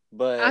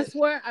 I But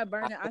swear I I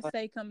burn it. I feel like,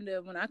 say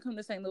when I come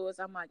to St. Louis,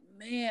 I'm like,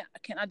 man,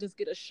 can I just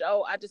get a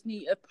show? I just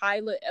need a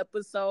pilot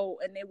episode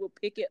and they will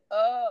pick it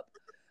up.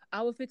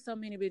 I would fix so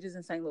many bitches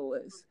in St.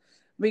 Louis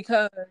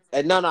because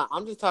and no,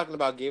 I'm just talking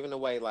about giving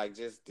away like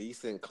just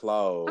decent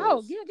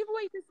oh clothes yeah, give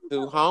away this to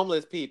clothes.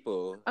 homeless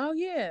people. Oh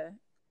yeah.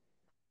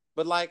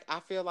 But like, I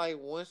feel like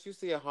once you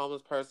see a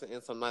homeless person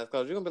in some nice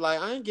clothes, you're gonna be like,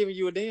 I ain't giving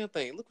you a damn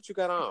thing. Look what you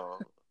got on.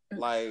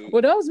 Like,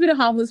 Well, those be the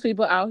homeless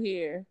people out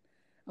here.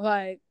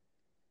 Like,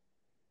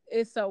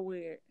 it's so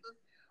weird.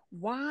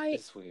 Why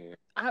it's weird.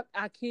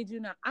 I kid you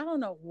not. I don't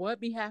know what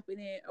be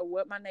happening or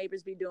what my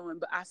neighbors be doing,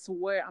 but I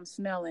swear I'm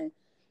smelling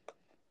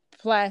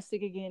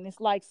plastic again. It's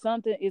like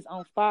something is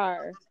on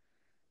fire,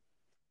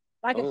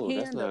 like a Oh,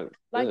 that's candle, not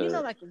like good.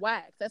 like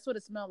wax. That's what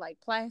it smells like,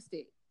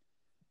 plastic.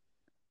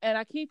 And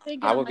I keep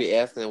thinking, I I'm would like, be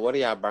asking, what are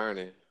y'all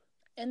burning?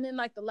 and then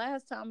like the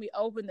last time we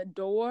opened the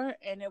door,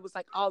 and it was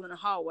like all in the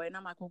hallway, and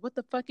I'm like, well, what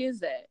the fuck is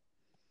that?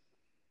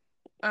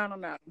 I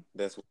don't know.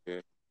 That's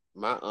weird.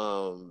 My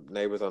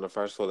neighbors on the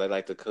first floor, they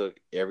like to cook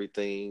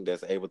everything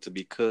that's able to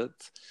be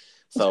cooked.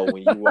 So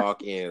when you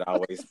walk in, it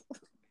always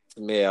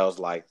smells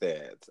like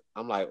that.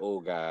 I'm like, oh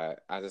God,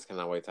 I just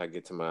cannot wait till I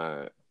get to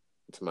my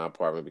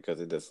apartment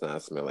because it does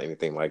not smell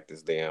anything like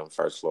this damn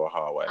first floor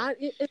hallway. I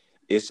it,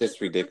 It's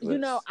just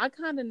ridiculous. I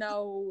kind of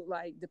know,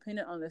 like,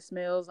 depending on the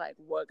smells, like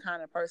what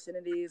kind of person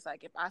it is.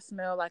 Like, if I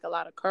smell like a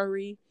lot of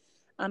curry,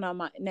 I know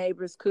my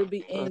neighbors could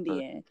be Uh-huh.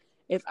 Indian.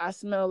 If I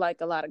smell like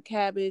a lot of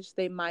cabbage,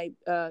 they might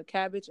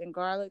cabbage and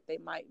garlic, they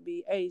might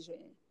be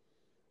Asian.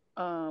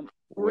 Well,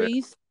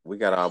 Grease, we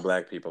got all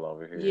black people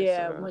over here,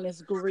 yeah, so when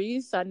it's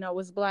grease, I know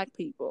it's black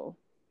people.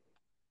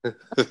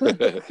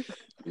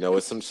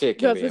 it's some chicken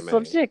Because being it's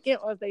some made. chicken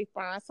or they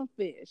fry some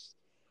fish.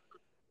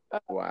 Uh,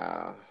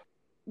 Wow.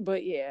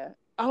 but yeah.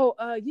 Oh,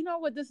 you know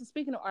what? This is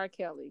speaking of R.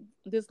 Kelly.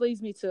 This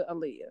leads me to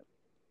Aaliyah.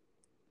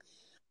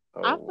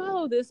 I Oh.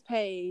 follow this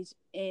page,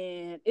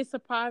 and it's a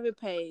private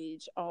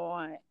page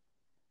on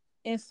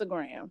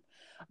Instagram,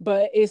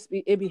 but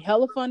it be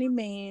hella funny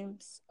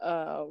memes,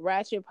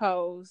 ratchet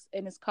posts,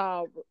 and it's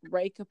called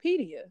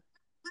Raycapedia.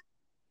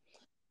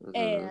 Hmm.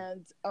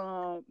 And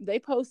they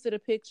posted a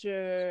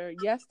picture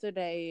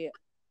yesterday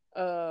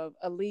of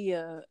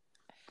Aaliyah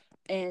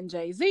and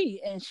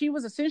Jay-Z, and she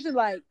was essentially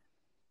like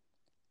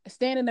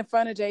standing in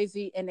front of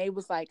Jay-Z, and they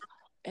was like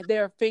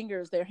their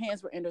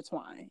hands were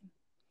intertwined.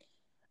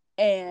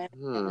 And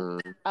Hmm.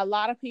 a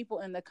lot of people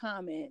in the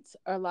comments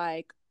are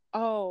like,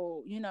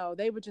 oh,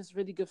 they were just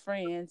really good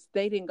friends.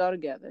 They didn't go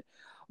together.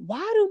 Why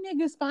do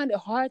niggas find it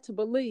hard to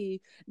believe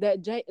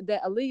that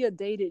Aaliyah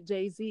dated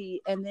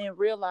Jay-Z and then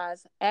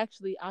realized,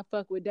 actually, I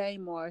fuck with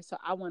Dame more, so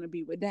I want to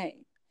be with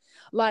Dame?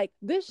 Like,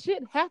 this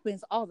shit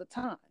happens all the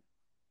time.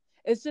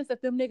 It's just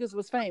that them niggas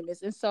was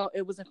famous, and so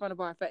it was in front of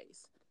our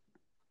face.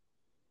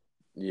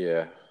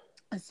 Yeah.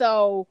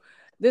 So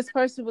this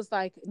person was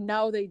like,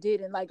 no, they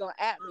didn't, like, gonna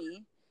at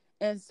me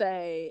and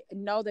say,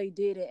 no, they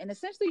didn't. And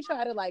essentially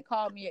try to like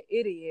call me an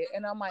idiot.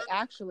 And I'm like,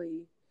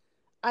 actually,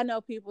 I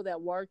know people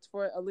that worked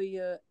for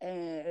Aaliyah,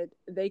 and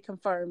they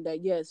confirmed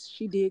that yes,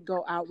 she did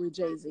go out with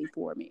Jay-Z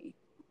for me.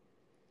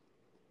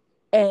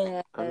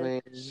 And I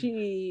mean,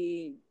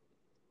 she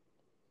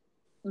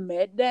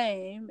met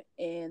Dame,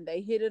 and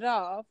they hit it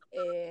off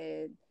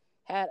and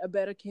had a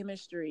better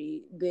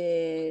chemistry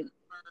than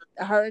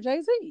her and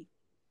Jay-Z.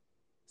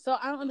 So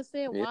I don't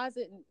understand, yeah. why is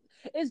it?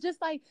 It's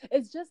just like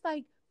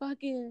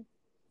fucking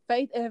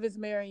Faith Evans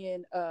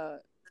marrying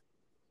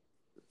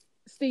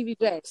Stevie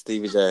J,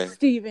 Stevie J.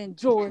 Steven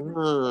Jordan.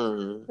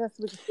 Hmm. That's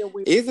what still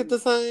weird Is to it me. the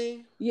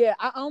same? Yeah,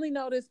 I only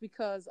know this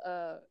because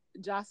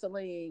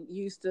Jocelyn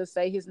used to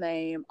say his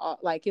name,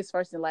 like his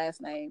first and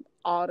last name,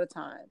 all the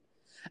time.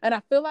 And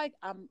I feel like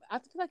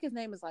his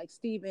name is like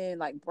Steven,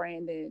 like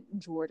Brandon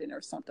Jordan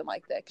or something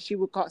like that. Cause she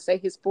would say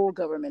his full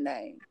government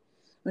name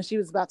when she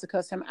was about to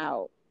cuss him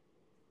out.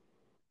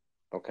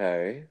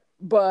 Okay.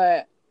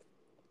 But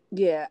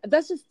yeah,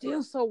 that's just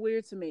still so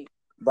weird to me.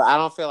 But I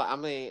don't feel like, I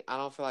mean, I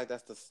don't feel like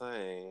that's the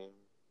same.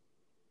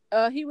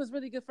 He was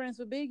really good friends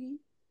with Biggie.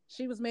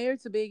 She was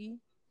married to Biggie.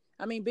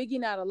 I mean, Biggie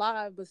not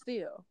alive, but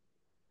still.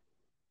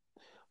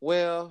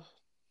 Well,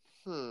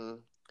 hmm.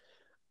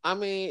 I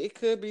mean, it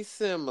could be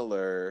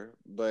similar,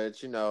 but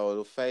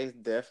the Faith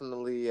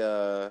definitely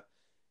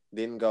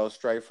didn't go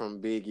straight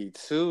from Biggie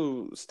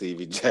to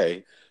Stevie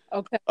J.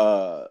 Okay.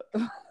 Uh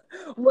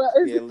Well,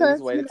 it's he at least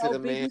because waited to the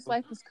man. Biggie's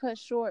life was cut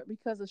short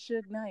because of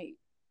Suge Knight.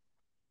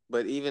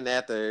 But even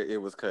after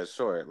it was cut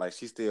short, like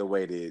she still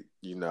waited,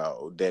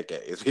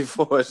 decades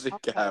before she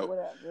Okay, got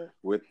whatever.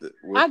 with the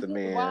I with the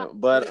get why, man.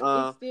 but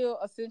But it's still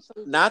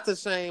essentially. not to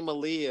shame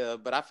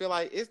Aaliyah, but I feel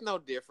like it's no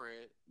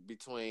different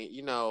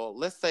between,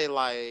 let's say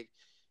like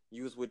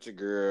you was with your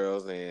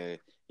girls and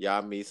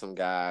y'all meet some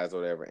guys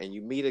or whatever, and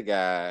you meet a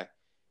guy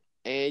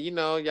and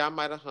y'all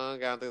might have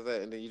hung out and things like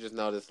that, and then you just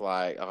notice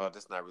like, oh,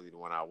 that's not really the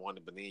one I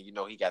wanted. But then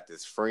he got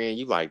this friend.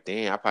 You like,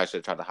 damn, I probably should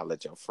have tried to holler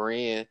at your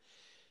friend.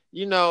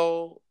 You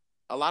know,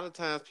 a lot of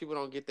times people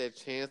don't get that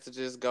chance to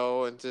just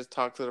go and just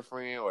talk to the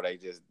friend, or they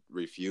just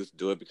refuse to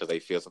do it because they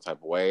feel some type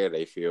of way or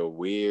they feel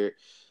weird.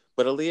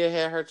 But Aaliyah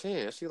had her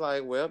chance. She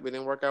like, well, it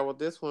didn't work out with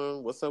this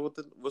one. What's up with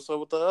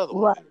the other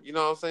one? Right. You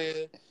know what I'm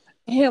saying?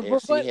 Yeah, And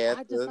she but had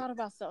I just to. thought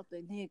about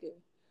something, nigga.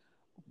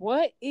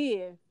 What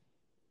if,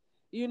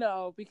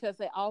 because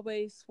they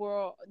always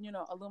swirl,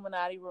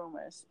 Illuminati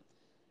rumors.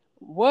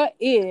 What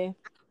if,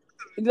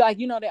 like,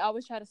 they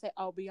always try to say,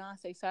 oh,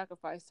 Beyonce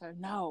sacrificed her.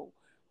 No.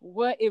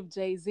 What if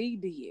Jay-Z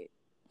did?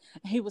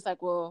 He was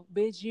like, well,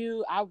 bitch,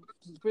 I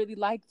really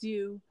liked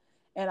you,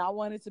 and I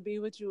wanted to be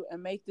with you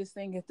and make this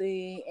thing a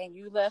thing, and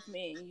you left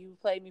me and you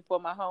played me for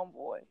my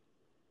homeboy.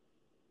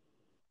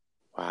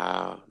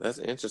 Wow, that's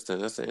interesting.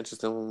 That's an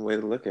interesting way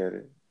to look at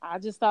it. I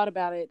just thought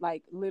about it,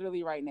 like,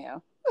 literally right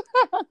now.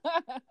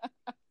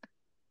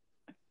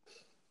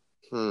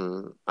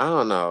 I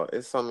don't know.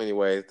 It's so many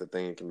ways the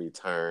thing can be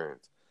turned.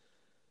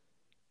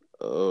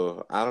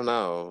 Oh, I don't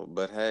know.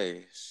 But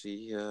hey,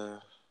 I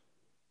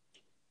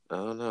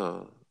don't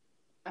know.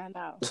 I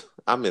know.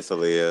 I miss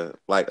Aaliyah.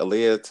 Like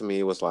Aaliyah to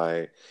me was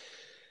like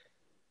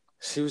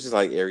she was just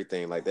like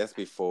everything. Like that's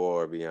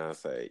before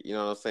Beyonce. You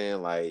know what I'm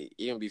saying? Like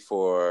even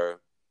before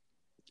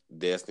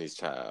Destiny's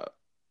Child,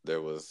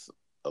 there was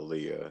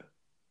Aaliyah,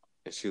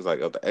 and she was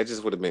like, oh, it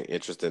just would have been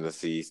interesting to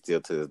see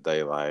still to this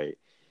day, like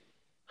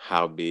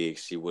how big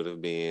she would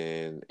have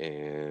been,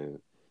 and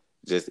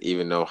just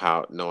even knowing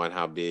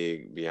how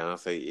big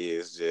Beyonce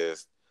is,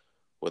 just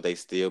would they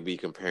still be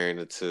comparing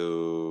it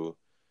to?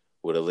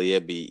 Would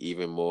Aaliyah be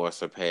even more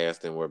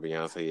surpassed than where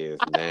Beyonce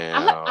is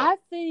now? I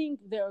think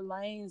their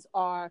lanes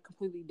are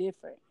completely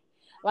different.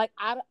 Like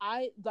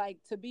I like,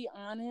 to be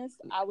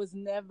honest, I was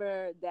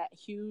never that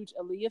huge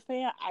Aaliyah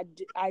fan.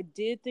 I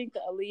did think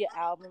the Aaliyah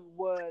album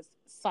was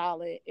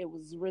solid. It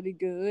was really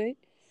good.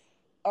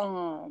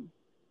 Um,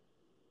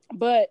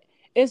 but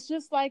it's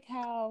just like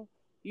how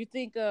you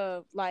think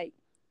of, like,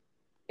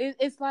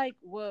 it's like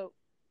what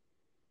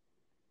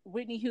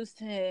Whitney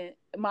Houston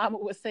mama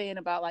was saying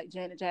about like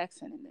Janet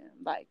Jackson and them.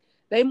 Like,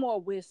 they more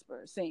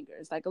whisper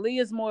singers. Like,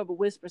 Aaliyah's more of a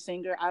whisper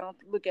singer. I don't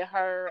look at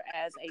her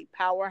as a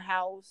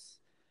powerhouse.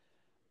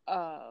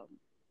 Um,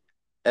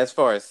 As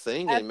far as as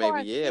singing, far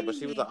maybe as yeah, but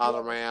she was an singing, all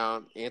yes.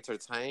 around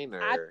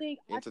I think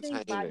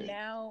by entertainer.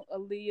 now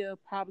Aaliyah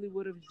probably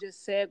would have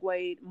just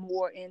segued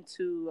more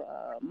into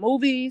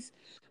movies,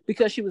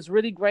 because she was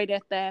really great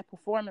at that.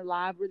 Performing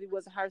live really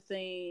wasn't her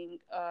thing.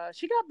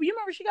 You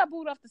remember she got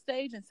booed off the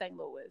stage in St.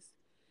 Louis.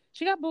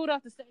 She got booed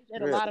off the stage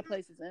at a Really, lot of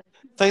places.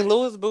 St.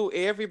 Louis boo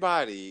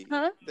everybody.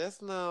 Huh?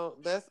 That's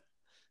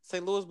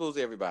St. Louis boos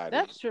everybody.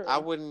 That's true. I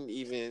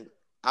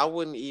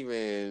wouldn't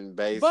even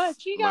base But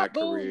she my got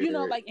booed,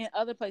 career. like in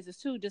other places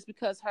too, just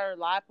because her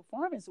live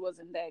performance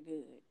wasn't that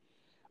good.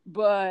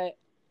 But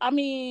I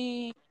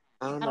mean,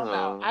 I don't I don't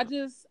know. know.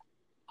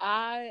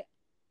 I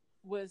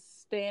was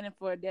standing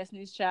for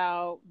Destiny's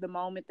Child the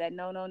moment that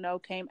No No No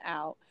came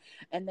out,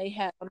 and they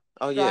had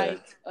Oh yeah.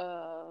 striped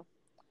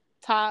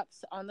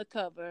tops on the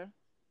cover.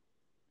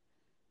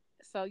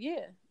 So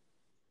yeah,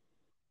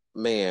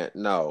 Man,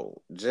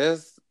 no.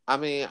 Just I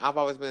mean, I've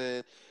always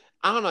been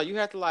I don't know, you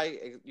have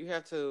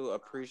to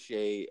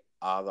appreciate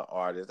all the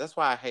artists. That's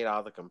why I hate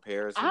all the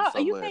comparisons so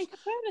you much. can't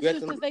compare the You have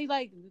two because to they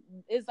like,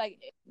 it's like,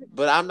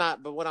 but I'm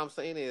not but what I'm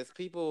saying is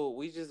people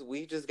we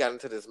just got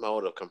into this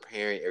mode of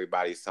comparing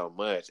everybody so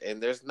much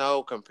and there's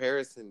no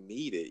comparison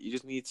needed. You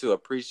just need to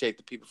appreciate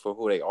the people for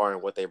who they are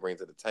and what they bring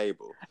to the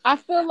table. I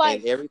feel And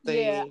like, yeah,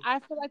 everything I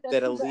feel like that that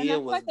too, and I Aaliyah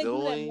feel was like they do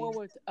that more doing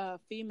with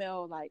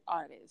female like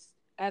artists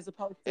as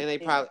opposed to and they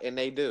male. probably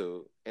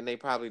and they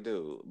probably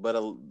do. But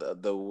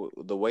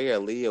the way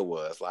Aaliyah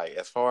was, like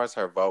as far as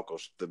her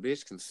vocals, the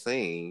bitch can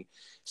sing.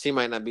 She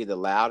might not be the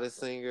loudest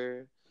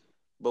singer,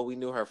 but we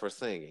knew her for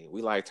singing.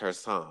 We liked her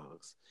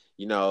songs.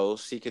 You know,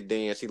 she could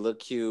dance. She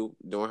looked cute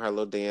doing her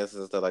little dances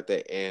and stuff like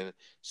that. And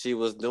she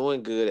was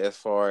doing good as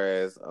far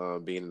as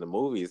being in the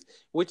movies,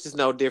 which is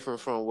no different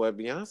from what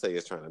Beyonce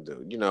is trying to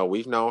do. You know,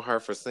 we've known her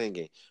for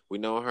singing. We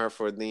know her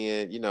for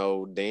then,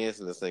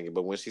 dancing and singing.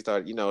 But when she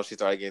started, she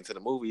started getting to the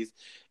movies.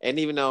 And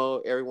even though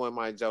everyone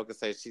might joke and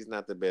say she's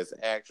not the best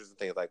actress and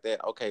things like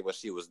that, okay, but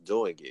she was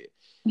doing it.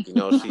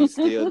 She's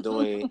still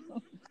doing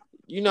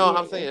what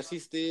I'm Yeah. saying, she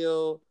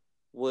still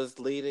was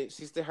leading.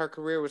 She still her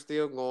career was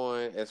still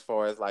going as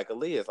far as like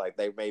Aaliyah's. Like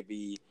they may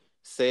be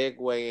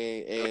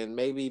segueing, and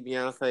maybe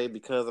Beyonce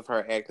because of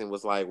her acting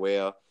was like,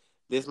 well,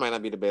 this might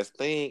not be the best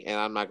thing, and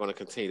I'm not going to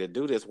continue to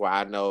do this. Where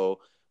I know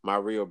my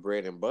real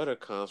bread and butter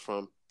comes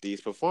from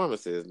these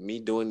performances, me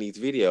doing these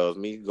videos,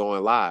 me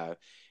going live,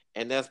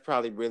 and that's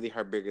probably really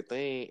her bigger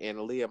thing. And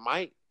Aaliyah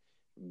might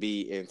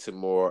be into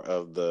more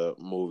of the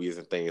movies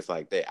and things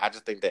like that. I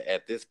just think that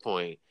at this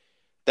point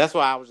that's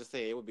why I was just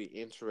saying it would be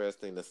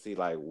interesting to see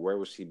like where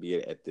would she be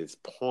at this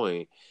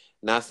point.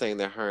 Not saying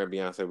that her and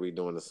Beyonce would be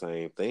doing the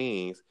same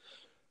things,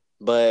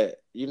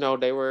 but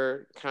they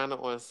were kind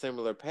of on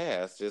similar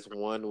paths. Just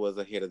one was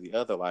ahead of the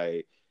other.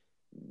 Like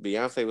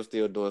Beyonce was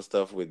still doing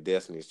stuff with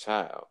Destiny's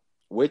Child,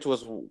 which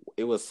was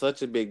it was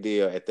such a big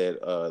deal at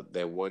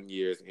that one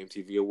year's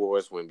MTV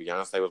Awards when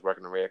Beyonce was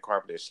working the red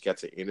carpet and she got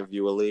to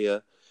interview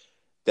Aaliyah.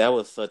 That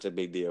was such a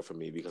big deal for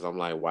me because I'm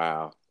like,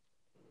 wow.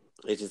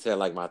 It just felt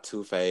like my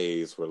two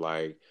faves were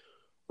like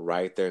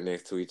right there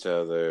next to each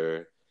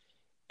other.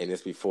 And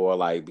it's before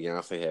like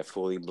Beyonce had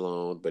fully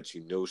bloomed, but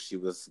you knew she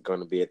was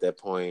gonna be at that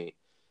point.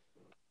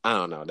 I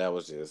don't know. That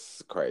was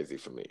just crazy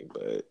for me.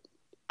 But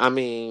I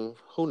mean,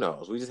 who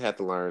knows? We just have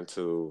to learn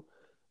to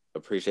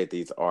appreciate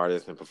these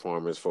artists and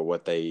performers for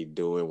what they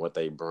do and what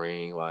they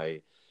bring.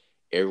 Like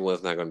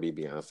everyone's not gonna be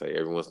Beyonce.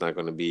 Everyone's not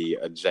gonna be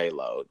a J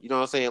Lo. You know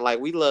what I'm saying? Like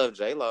we love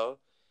J Lo.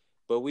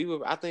 But we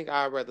would. I think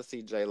I'd rather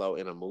see J Lo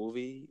in a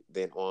movie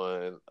than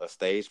on a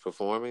stage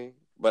performing.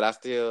 But I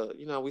still,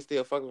 we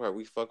still fuck with her.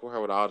 We fuck with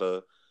her with all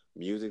the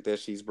music that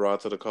she's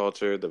brought to the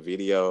culture, the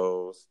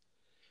videos.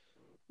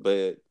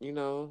 But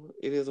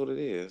it is what it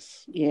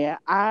is. Yeah,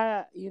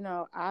 I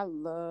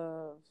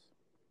love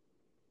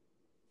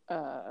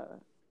uh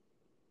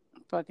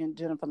fucking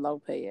Jennifer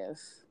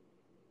Lopez.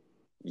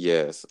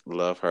 Yes,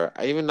 love her.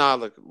 Even though I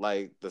look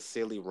like the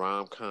silly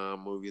rom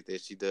com movies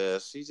that she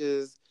does,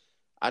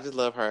 I just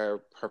love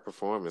her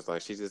performance.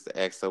 Like she just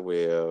acts so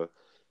well.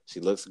 She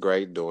looks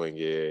great doing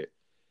it.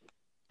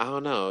 I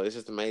don't know. It's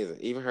just amazing.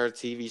 Even her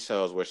TV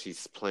shows where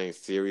she's playing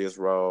serious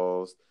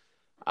roles,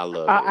 I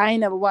love it. I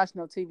ain't never watched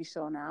no TV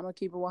show. Now I'm gonna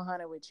keep it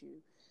 100 with you,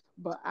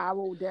 but I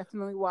will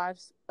definitely watch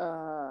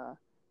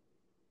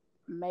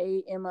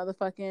Made in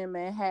motherfucking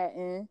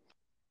Manhattan.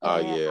 Oh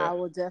And yeah. I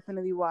will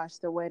definitely watch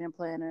The Wedding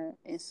Planner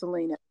and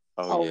Selena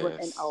Oh over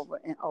and yes.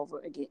 over and over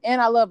again.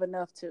 And I love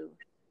Enough too.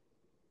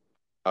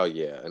 Oh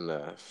yeah.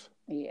 Enough.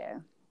 Yeah,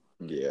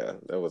 Yeah,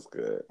 that was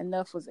good.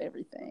 Enough was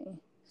everything.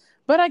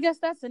 But I guess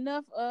that's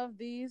enough of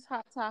these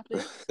hot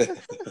topics.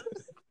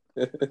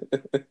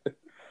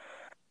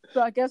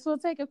 So I guess we'll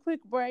take a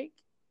quick break.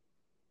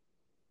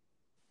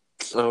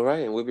 All right,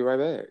 and we'll be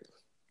right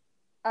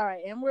All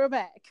right, and we're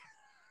back.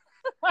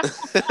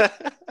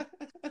 back.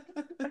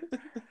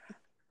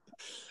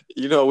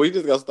 You know, we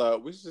just gonna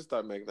start. We should just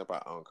start making up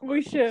our own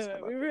We commercials. How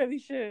should. We about really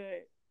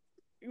should.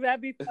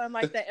 That'd be fun,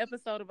 like that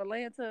episode of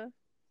Atlanta. that?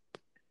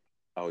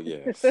 Oh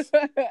yes, they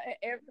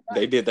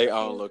Everybody did their own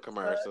singing, little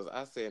commercials.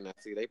 I said, now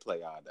see, they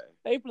play all day.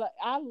 they play.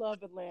 I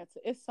love Atlanta.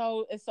 It's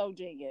so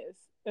genius.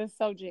 It's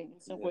so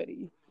genius and Yeah.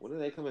 witty. When are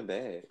they coming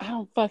back? I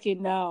don't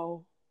fucking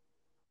know.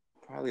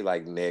 Probably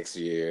like next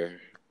year,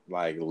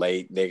 like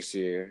late next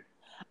year.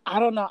 I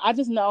don't know. I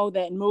just know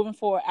that moving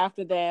forward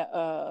after that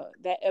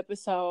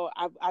episode,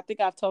 I think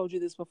I've told you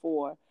this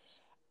before,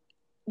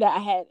 that I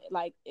had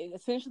like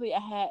essentially I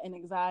had an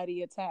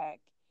anxiety attack.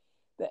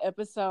 The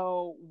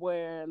episode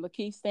where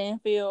Lakeith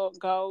Stanfield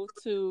goes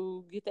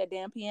to get that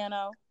damn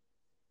piano.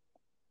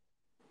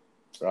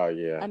 Oh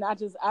yeah.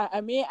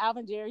 And me and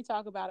Alvin Jerry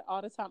talk about it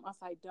all the time. I was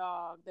like,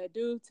 dog, that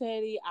dude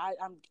Teddy, I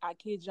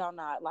kid y'all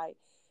not, like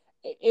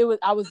it was.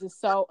 I was just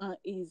so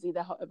uneasy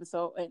that whole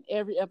episode, and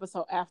every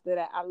episode after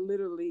that, I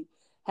literally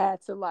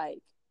had to like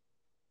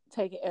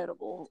take an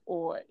edible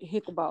or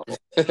hit the boat.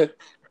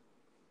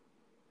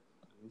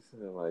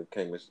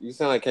 You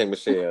sound like K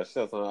Michelle.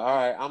 Shut up. All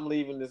right, I'm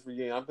leaving this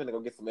reunion. I'm gonna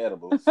go get some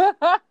edibles.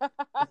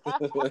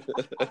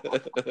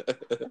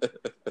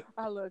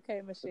 I love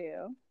K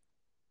Michelle.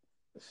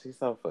 She's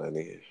so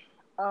funny.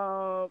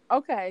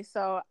 Okay,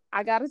 so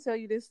I got to tell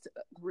you this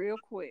real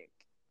quick.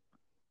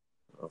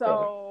 Okay.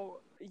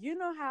 So you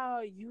know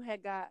how you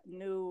had got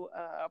new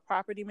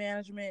property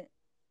management?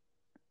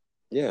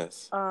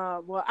 Yes.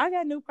 Well, I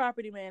got new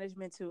property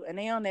management too, and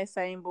they on that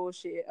same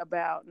bullshit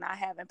about not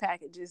having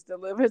packages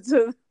delivered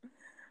to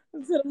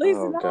the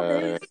leasing Oh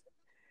office. God.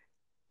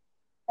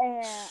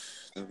 And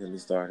Don't get me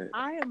started.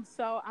 I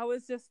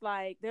was just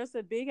like, there's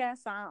a big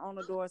ass sign on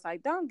the door. It's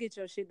like, don't get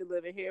your shit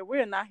delivered here.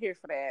 We're not here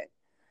for that.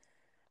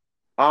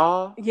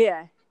 Oh.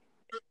 Yeah.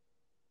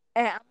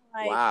 And I'm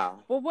like, Wow.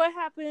 well, what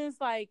happens?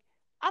 Like,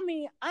 I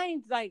mean,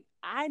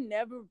 I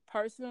never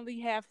personally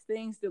have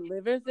things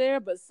delivered there,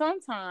 but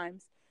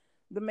sometimes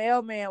the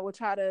mailman will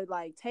try to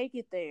like take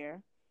it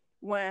there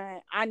when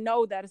I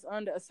know that it's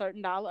under a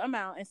certain dollar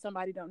amount and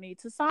somebody don't need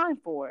to sign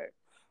for it,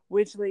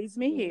 which leads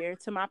me here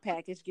to my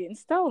package getting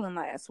stolen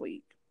last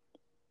week.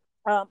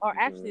 Or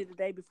actually the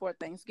day before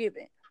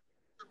Thanksgiving.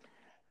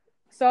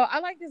 So I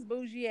like this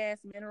bougie ass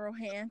mineral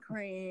hand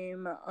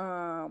cream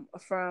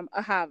from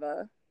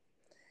Ahava,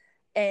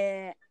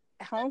 and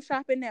Home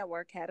Shopping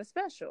Network had a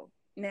special.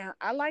 Now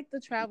I like the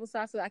travel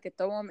size so I could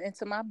throw them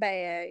into my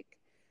bag,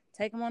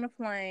 take them on a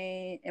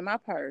plane in my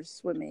purse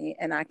with me,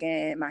 and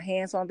my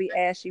hands won't be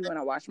ashy when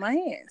I wash my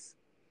hands.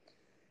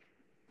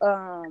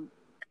 I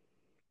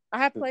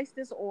had placed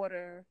this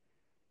order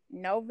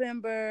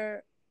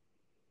November.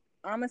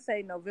 I'm gonna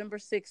say November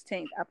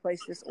 16th. I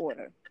placed this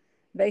order.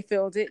 They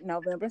filled it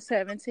November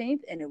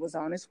 17th, and it was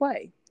on its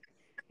way.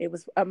 It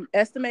was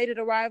estimated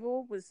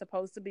arrival was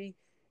supposed to be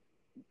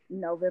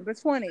November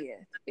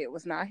 20th. It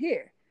was not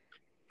here.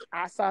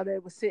 I saw that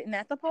it was sitting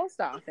at the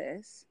post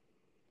office,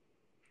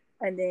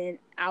 and then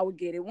I would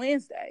get it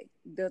Wednesday,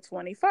 the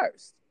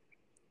 21st,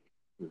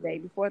 day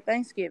before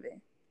Thanksgiving.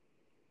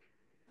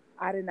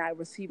 I did not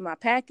receive my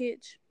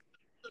package.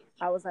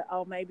 I was like,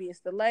 oh, maybe it's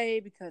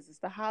delayed because it's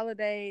the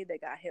holiday. They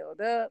got held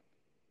up.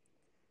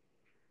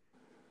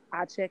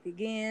 I check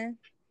again.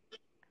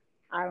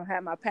 I don't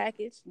have my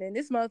package. Then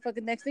this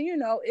motherfucker, next thing you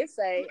know, it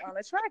say on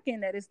the tracking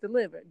that it's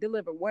delivered.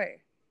 Delivered where?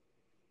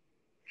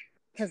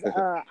 Because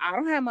I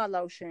don't have my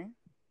lotion.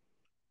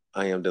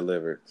 I am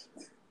delivered.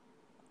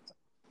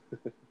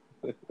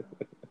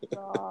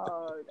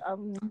 God,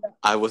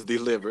 I was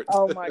delivered.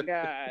 oh my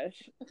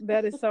gosh,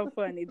 that is so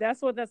funny.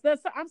 That's.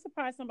 I'm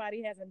surprised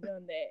somebody hasn't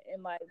done that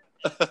and like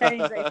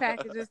changed their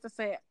packages to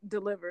say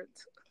delivered.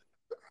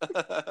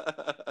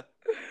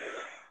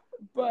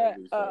 But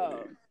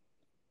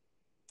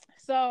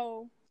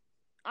so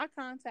I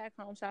contact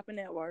Home Shopping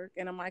Network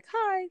and I'm like,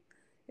 hi.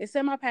 It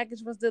said my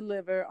package was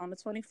delivered on the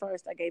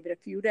 21st. I gave it a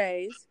few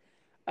days.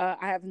 I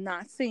have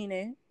not seen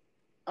it.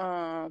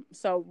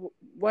 So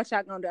what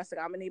y'all gonna do? I said,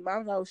 I'm gonna need my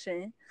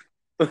lotion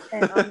and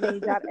I'm gonna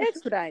need y'all to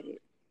expedite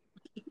it.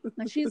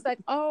 And she's like,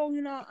 oh,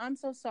 I'm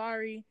so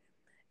sorry.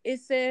 It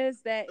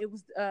says that it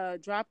was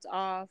dropped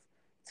off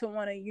to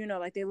one of,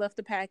 like they left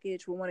the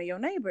package with one of your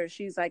neighbors.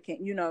 She's like,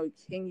 can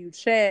you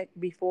check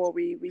before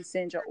we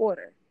send your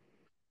order?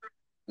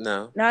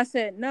 No. And I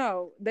said,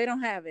 no, they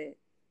don't have it.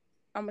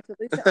 I'm gonna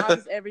delete the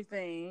office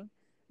everything.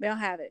 They don't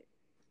have it.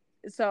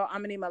 So I'm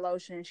gonna need my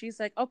lotion. She's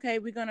like, okay,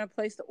 we're gonna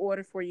place the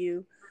order for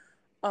you.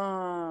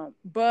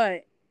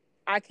 But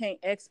I can't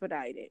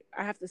expedite it.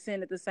 I have to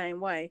send it the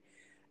same way.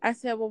 I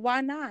said, well,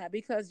 why not?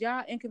 Because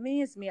y'all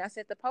inconvenience me. I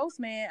said, the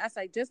postman, I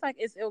said, just like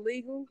it's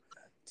illegal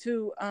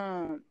to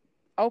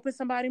open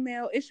somebody's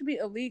mail, it should be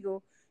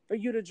illegal for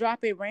you to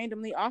drop it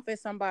randomly off at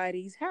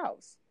somebody's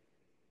house.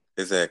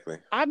 Exactly.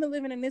 I've been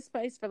living in this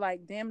place for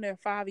like damn near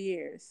 5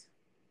 years,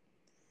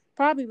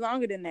 probably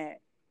longer than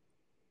that.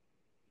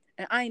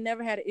 And I ain't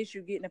never had an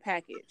issue getting a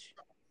package.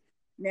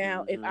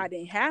 Now, if Mm-hmm. I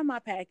didn't have my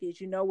package,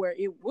 you know where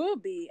it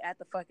would be at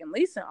the fucking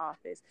leasing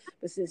office.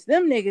 But since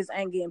them niggas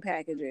ain't getting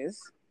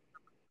packages,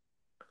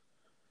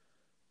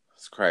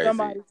 It's crazy.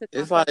 somebody took my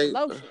It's fucking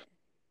like, lotion.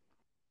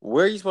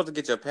 where are you supposed to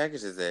get your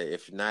packages at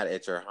if not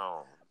at your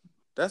home?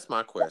 That's my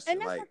And question.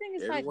 that's my Like thing.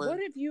 Is like, what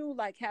everyone, if you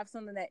like have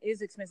something that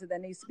is expensive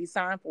that needs to be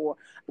signed for?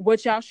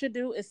 What y'all should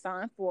do is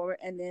sign for it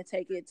and then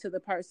take it to the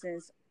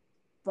person's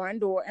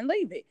front door and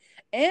leave it,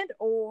 and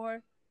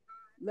or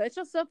let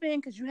yourself in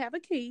because you have a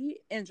key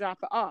and drop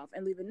it off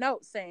and leave a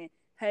note saying,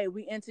 "Hey,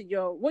 we entered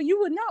your." Well, you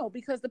would know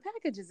because the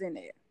package is in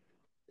there.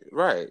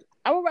 right?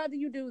 I would rather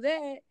you do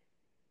that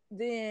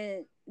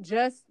than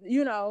just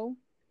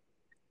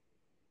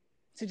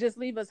to just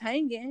leave us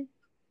hanging.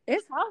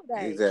 It's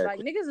holidays. Like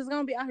Exactly. niggas is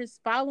gonna be out here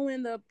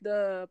following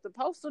the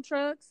postal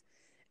trucks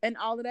and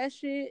all of that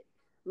shit.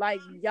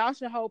 Like y'all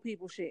should hold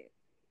people shit.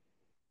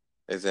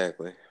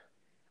 Exactly.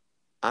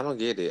 I don't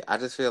get it. I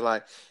just feel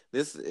like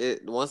this.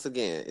 It once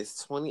again.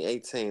 It's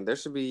 2018. There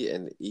should be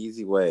an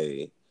easy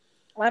way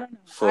I don't know.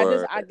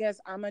 for, I guess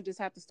I'm gonna just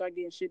have to start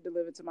getting shit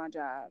delivered to my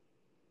job.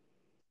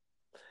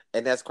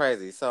 and that's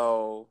crazy.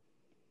 So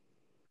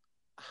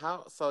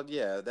how? So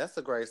yeah, that's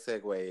a great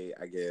segue,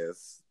 I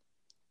guess,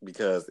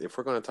 because if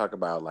we're gonna talk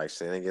about like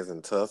shenanigans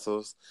and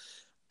tussles,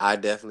 I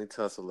definitely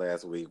tussled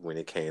last week when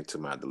it came to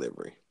my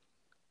delivery.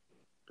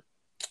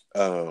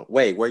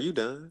 Wait, were you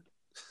done?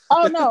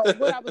 Oh no,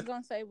 what I was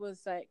gonna say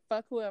was like,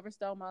 fuck whoever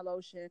stole my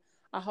lotion.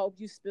 I hope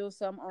you spill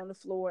something on the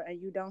floor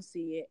and you don't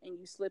see it and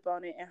you slip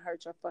on it and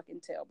hurt your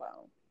fucking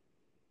tailbone.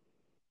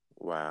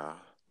 Wow.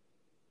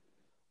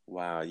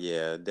 Wow,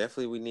 yeah,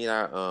 definitely we need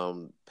our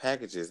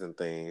packages and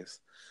things.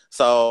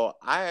 So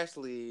I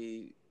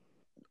actually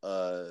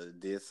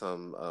did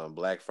some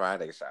Black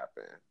Friday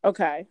shopping.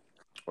 Okay.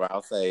 Or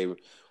I'll say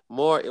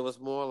more it was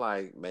more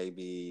like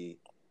maybe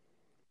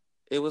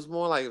it was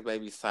more like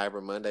maybe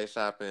Cyber Monday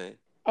shopping.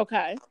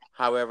 Okay.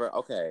 However,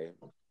 okay,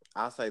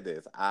 I'll say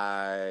this.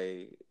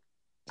 I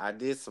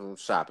did some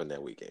shopping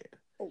that weekend.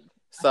 Oh, okay.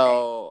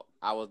 So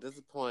I was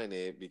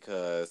disappointed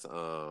because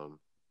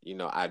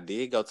I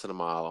did go to the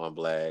mall on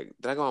Black.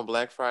 Did I go on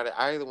Black Friday?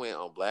 I either went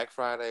on Black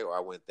Friday or I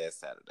went that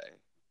Saturday.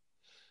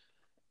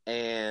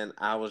 And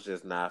I was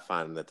just not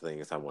finding the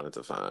things I wanted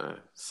to find.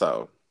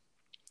 So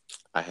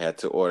I had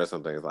to order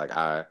some things. Like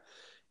I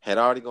had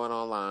already gone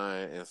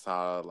online and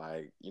saw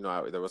like,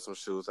 there were some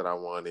shoes that I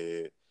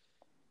wanted.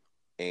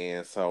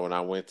 And so when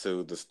I went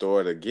to the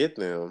store to get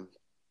them,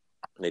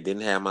 they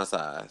didn't have my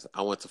size.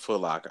 I went to Foot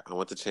Locker. I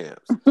went to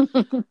Champs.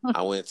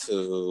 I went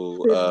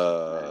to Finish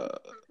line.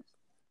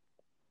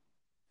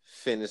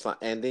 Finish Line,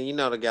 and then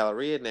the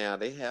Galleria now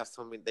they have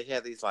they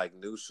have these like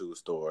new shoe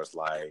stores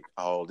like,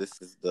 oh,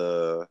 this is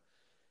the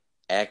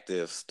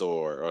active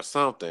store or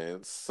something,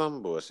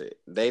 some bullshit.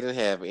 They didn't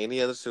have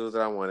any other shoes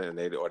that I wanted, and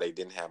they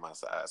didn't have my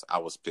size. I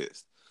was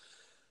pissed.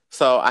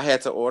 So I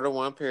had to order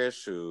one pair of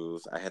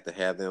shoes. I had to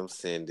have them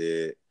send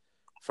it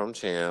from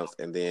Champs,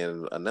 and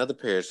then another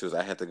pair of shoes.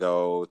 I had to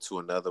go to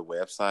another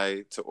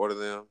website to order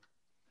them.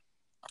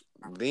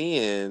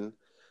 Then,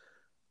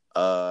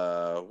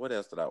 what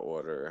else did I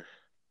order?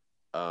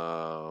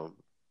 Um,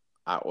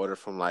 I ordered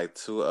from like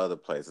two other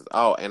places.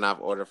 Oh, and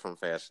I've ordered from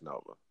Fashion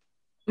Nova.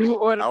 You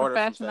ordered I from ordered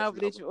from Fashion Fashion Nova.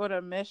 Did Nova. you order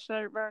a mesh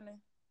shirt, Bernie?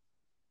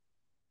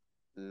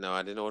 No,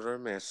 I didn't order a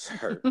men's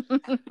shirt.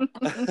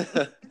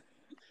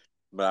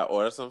 But I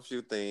ordered some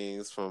few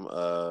things from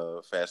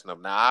Fashion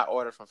Nova. Now I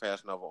ordered from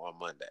Fashion Nova on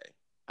Monday.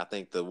 I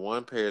think the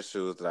one pair of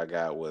shoes that I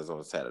got was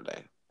on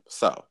Saturday.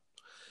 So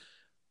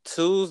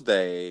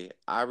Tuesday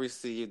I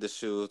received the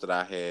shoes that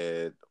I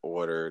had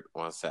ordered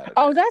on Oh,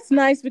 Saturday. that's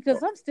nice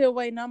because I'm still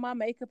waiting on my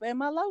makeup and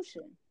my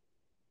lotion.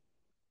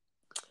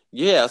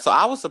 Yeah, so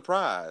I was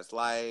surprised.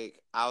 Like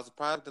I was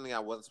surprised, then I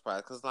wasn't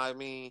surprised because I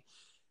mean,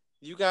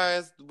 you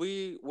guys,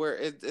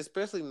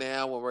 especially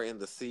now when we're in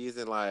the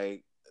season,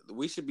 like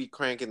we should be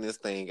cranking this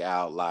thing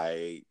out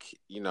like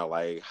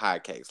like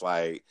hotcakes.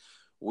 Like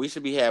we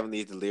should be having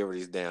these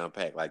deliveries down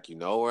packed. Like you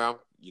know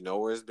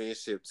where it's being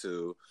shipped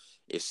to.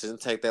 It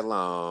shouldn't take that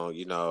long.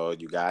 You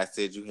guys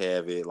said you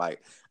have it.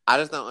 Like I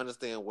just don't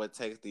understand what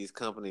takes these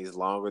companies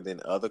longer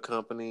than other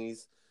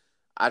companies.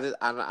 I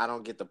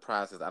don't get the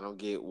process. I don't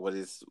get what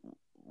is,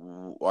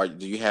 or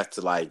do you have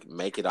to like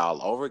make it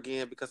all over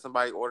again because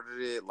somebody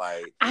ordered it?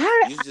 Like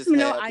I you have just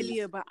no have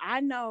idea, these. but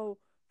I know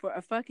for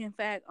a fucking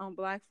fact on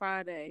Black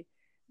Friday,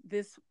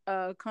 this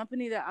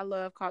company that I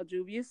love called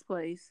Juvia's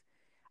Place,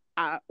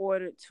 I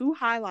ordered two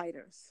Hmm.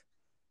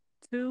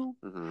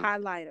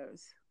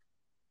 highlighters,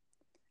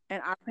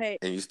 and I paid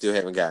And you still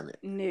haven't gotten it.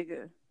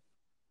 nigga.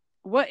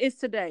 What is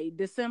today?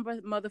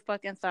 December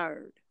motherfucking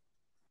 3rd.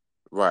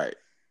 Right.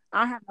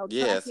 I have no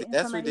Yeah, see, tracking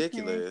that's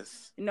information,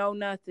 ridiculous. no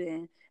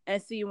nothing.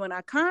 And see, when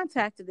I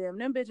contacted them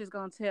bitches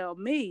gonna tell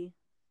me,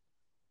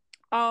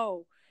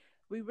 oh,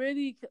 we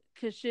really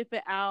could ship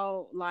it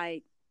out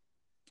like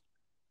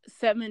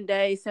 7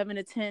 days, 7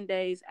 to 10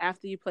 days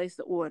after you place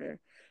the order.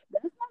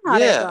 That's not how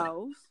that Yeah.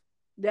 goes.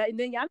 That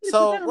then y'all need to put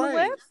So that on the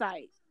right.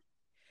 website.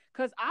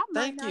 Cause I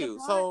might Thank not have you.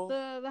 bought So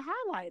the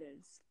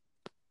highlighters.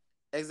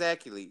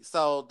 exactly.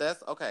 So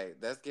that's okay.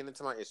 That's getting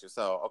into my issue.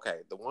 So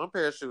okay, the one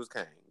pair of shoes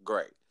came.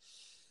 Great.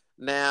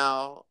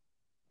 Now,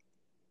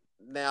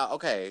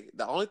 okay.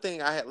 The only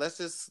thing I had. Let's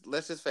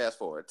just fast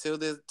forward to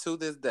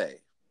this day.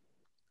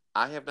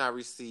 I have not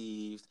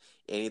received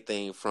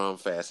anything from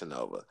Fashion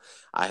Nova.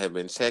 I have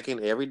been checking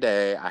every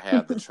day. I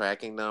have the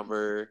tracking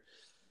number.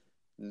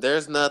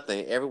 There's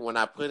nothing. When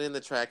I put in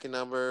the tracking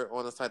number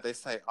on the site, they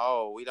say,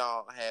 "Oh, we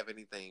don't have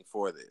anything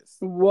for this."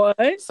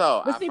 What?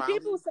 So But see,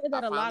 people say I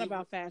that a lot finally,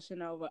 about Fashion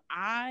Nova.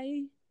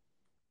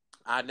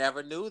 I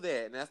never knew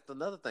that, and that's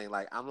another thing.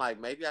 Like, I'm like,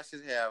 maybe I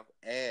should have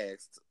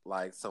asked,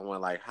 like,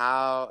 someone, like,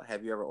 how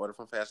have you ever ordered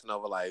from Fashion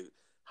Nova? Like,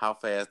 how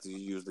fast do you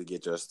usually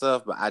get your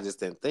stuff? But I just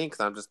didn't think,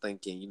 because I'm just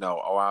thinking, oh,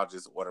 I'll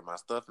just order my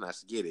stuff and I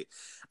should get it.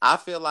 I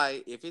feel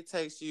like if it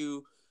takes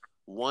you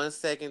 1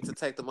 second to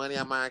take the money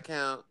out of my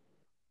account,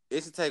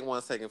 it should take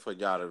 1 second for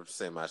y'all to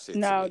send my shit to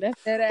No, me,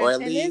 that's that or ass.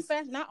 at And then least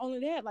fashion. Not only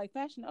that, like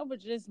Fashion Nova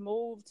just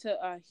moved to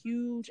a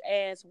huge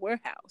ass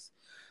warehouse.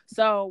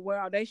 So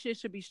where they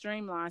should be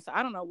streamlined. So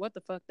I don't know what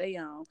the fuck they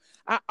own.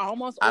 I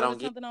almost I don't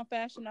ordered get. something on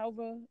Fashion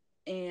Nova,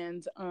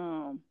 and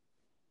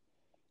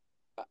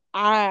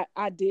I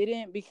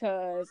didn't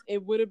because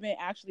it would have been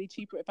actually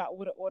cheaper if I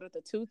would have ordered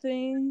the two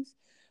things.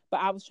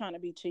 But I was trying to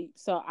be cheap,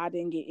 so I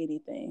didn't get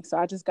anything. So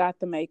I just got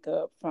the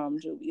makeup from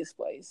Julia's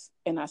place,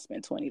 and I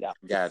spent $20.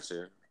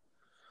 Gotcha.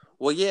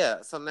 Well,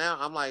 yeah. So now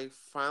I'm like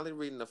finally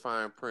reading the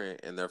fine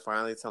print, and they're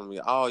finally telling me,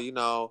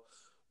 oh,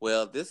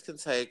 well, this can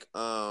take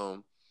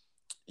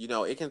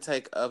it can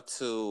take up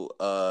to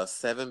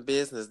 7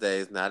 business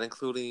days, not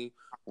including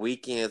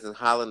weekends and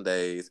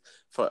holidays,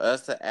 for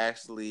us to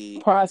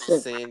actually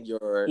Process. send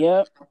your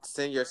Yep.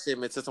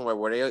 shipment to somewhere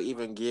where they'll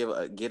even get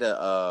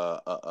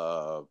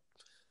a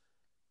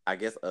I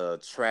guess a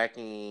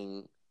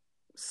tracking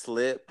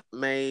slip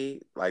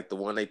made, like the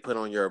one they put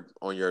on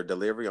your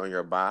delivery on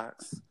your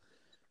box.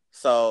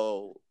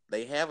 So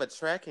they have a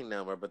tracking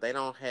number, but they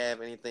don't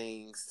have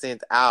anything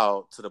sent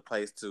out to the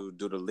place to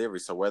do delivery.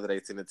 So whether they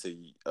send it to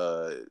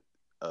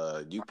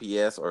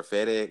UPS or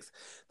FedEx,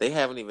 they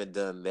haven't even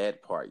done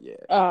that part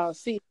yet.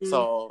 See,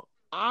 So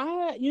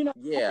I think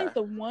yeah,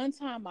 the one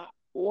time I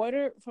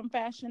ordered from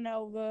Fashion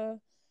Nova,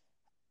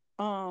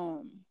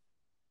 um,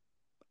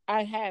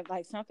 I had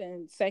like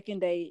something second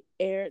day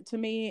aired to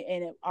me,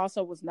 and it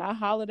also was not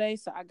holiday,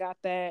 so I got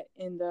that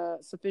in the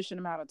sufficient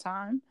amount of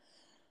time.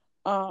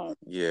 Um,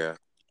 yeah.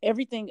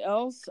 Everything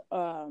else,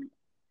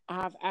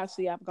 I've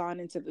gone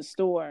into the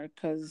store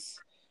because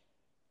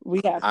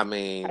we have. I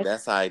mean, I,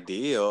 that's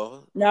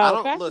ideal. I no,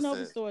 don't Fashion Nova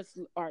listen. stores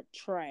are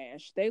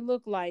trash. They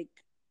look like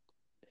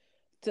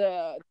to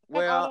have all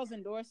Well, those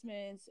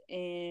endorsements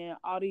and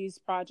all these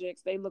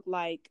projects. They look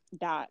like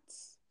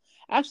Dots.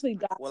 Actually,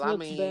 well, Dots I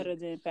looks mean, better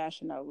than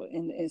Fashion Nova,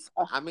 and it's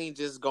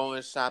just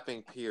going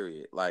shopping,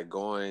 period. Like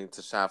going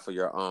to shop for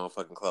your own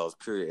fucking clothes,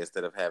 period,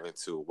 instead of having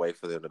to wait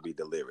for them to be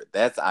delivered.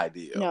 That's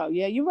ideal. no,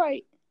 yeah, you're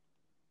right.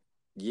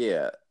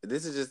 Yeah,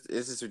 this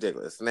is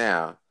ridiculous.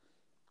 Now,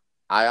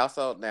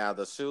 now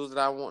the shoes that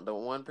I want, the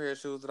one pair of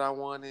shoes that I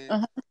wanted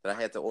Uh-huh. that I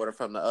had to order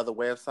from the other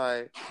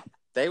website,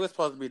 they were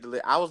supposed to be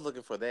delivered. I was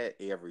looking for that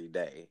every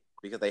day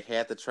because they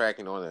had the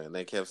tracking on it, and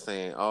they kept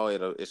saying, "Oh,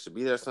 it should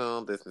be there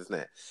soon." This and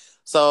that.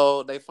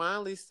 So they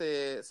finally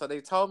said. So they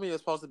told me it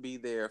was supposed to be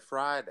there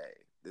Friday.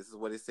 This is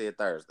what it said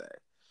Thursday.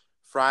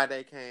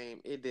 Friday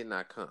came. It did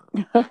not come.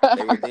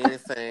 They were then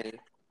saying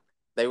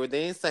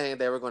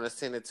they were going to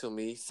send it to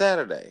me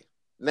Saturday.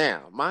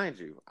 Now, mind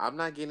you, I'm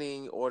not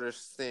getting orders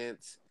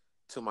sent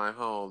to my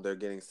home. They're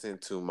getting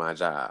sent to my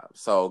job.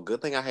 So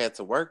good thing I had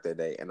to work that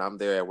day, and I'm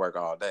there at work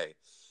all day.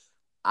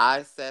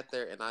 I sat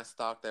there and I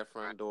stalked that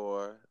front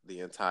door the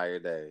entire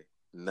day.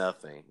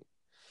 Nothing.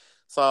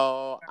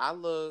 So I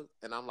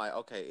looked and I'm like,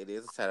 okay, it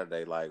is a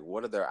Saturday. Like,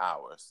 what are their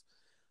hours?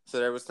 So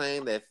they were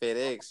saying that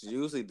FedEx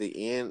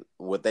usually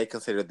what they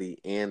consider the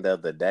end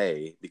of the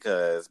day,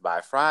 because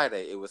by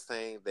Friday it was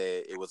saying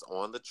that it was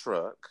on the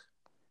truck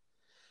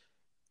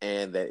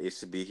and that it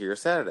should be here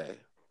Saturday.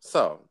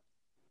 So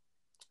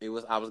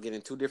I was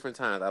getting two different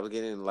times. I was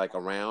getting like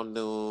around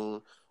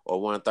noon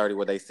or 1:30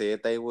 where they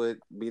said they would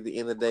be the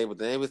end of the day, but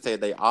then they would say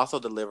they also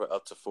deliver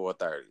up to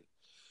 4:30.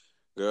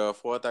 Girl,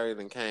 4:30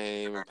 then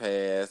came and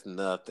passed,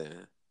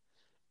 nothing.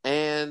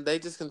 And they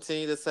just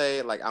continue to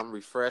say, like, I'm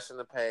refreshing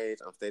the page.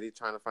 I'm steady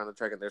trying to find the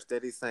truck, and they're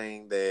steady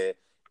saying that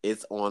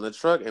it's on the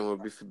truck and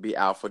will be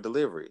out for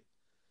delivery.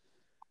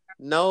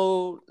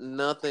 No,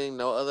 nothing,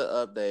 no other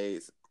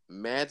updates.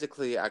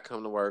 Magically, I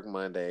come to work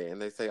Monday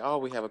and they say, "Oh,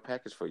 we have a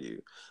package for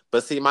you."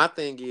 But see, my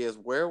thing is,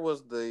 where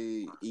was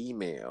the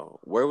email?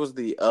 Where was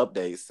the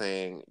update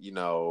saying,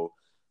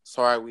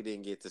 sorry we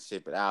didn't get to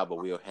ship it out, but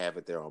we'll have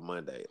it there on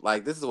Monday.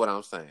 Like, this is what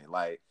I'm saying.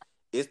 Like,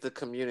 it's the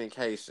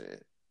communication.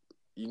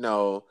 You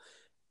know,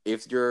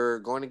 if you're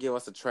going to give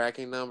us a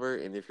tracking number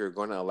and if you're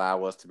going to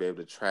allow us to be able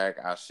to track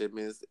our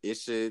shipments, it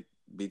should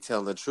be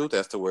telling the truth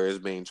as to where it's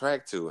being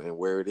tracked to and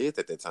where it is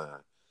at the time.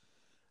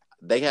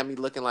 They had me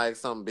looking like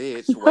some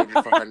bitch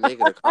waiting for her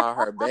nigga to call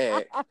her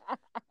back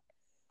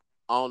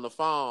on the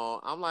phone.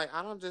 I'm like,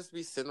 I don't just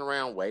be sitting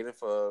around waiting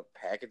for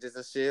packages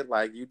and shit.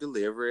 Like, you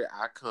deliver it,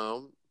 I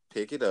come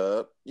pick it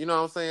up. You know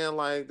what I'm saying?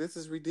 Like, this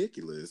is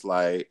ridiculous.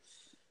 Like,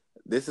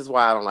 this is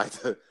why I don't like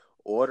to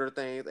order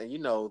things.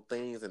 And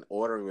things in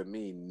ordering with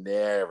me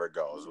never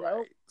goes Nope.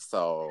 right.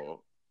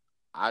 So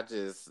I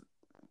just,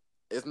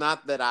 it's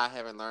not that I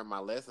haven't learned my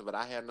lesson, but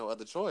I have no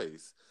other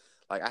choice.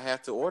 Like, I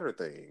have to order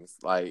things.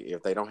 Like,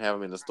 if they don't have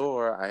them in the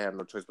store, I have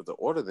no choice but to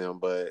order them.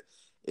 But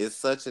it's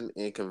such an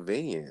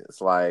inconvenience.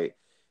 Like,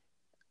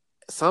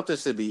 something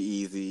should be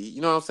easy.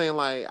 You know what I'm saying?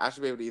 Like, I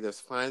should be able to either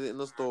find it in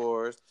the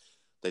stores.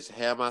 They should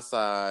have my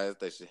size.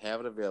 They should have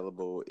it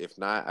available. If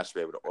not, I should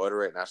be able to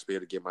order it, and I should be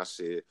able to get my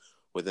shit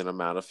within a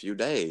amount of few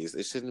days.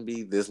 It shouldn't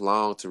be this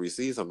long to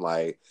receive something.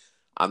 Like,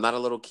 I'm not a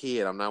little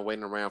kid. I'm not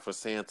waiting around for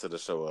Santa to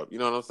show up. You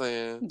know what I'm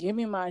saying? Give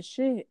me my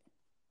shit.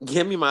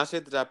 Give me my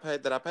shit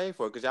that I paid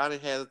for, because y'all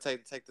didn't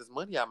hesitate to take this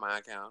money out of my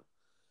account.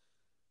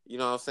 You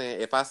know what I'm saying?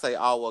 If I say,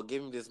 oh, well,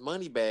 give me this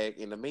money back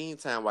in the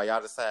meantime while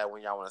y'all decide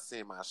when y'all want to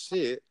send my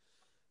shit,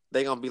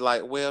 they gonna be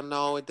like, well,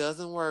 no, it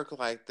doesn't work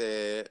like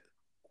that.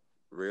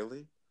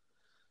 Really?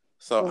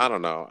 So I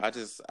don't know. I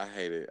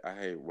hate it. I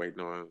hate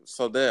waiting on.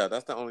 So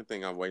that's the only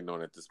thing I'm waiting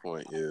on at this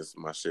point is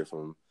my shit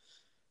from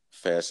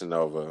Fashion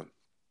Nova.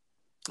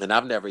 And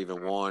I've never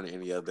even worn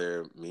any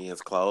other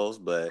men's clothes,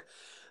 but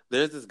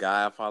there's this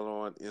guy I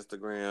follow on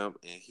Instagram,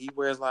 and he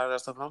wears a lot of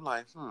that stuff. And I'm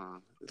like,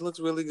 it looks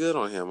really good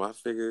on him. I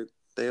figured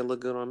they'll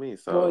look good on me. Well,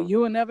 So you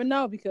will never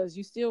know because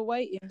you still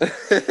waiting.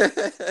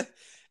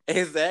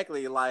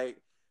 exactly. Like,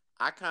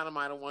 I kind of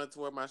might have wanted to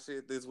wear my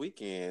shit this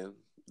weekend.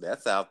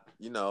 That's out.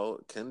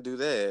 Couldn't do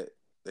that.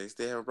 They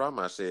still haven't brought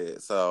my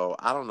shit. So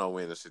I don't know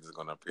when the shit is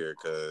going to appear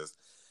because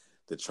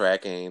the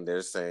tracking,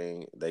 they're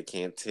saying they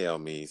can't tell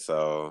me.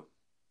 So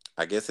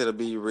I guess it'll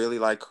be really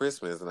like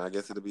Christmas, and I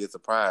guess it'll be a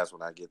surprise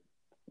when I get,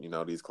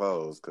 these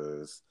clothes,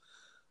 because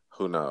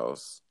who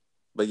knows.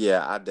 But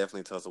yeah, I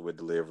definitely tussled with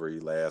delivery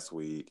last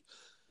week.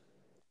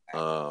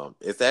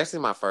 It's actually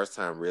my first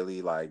time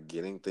really like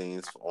getting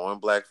things on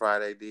Black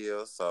Friday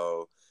deals,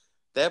 so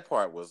that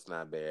part was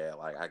not bad.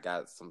 Like, I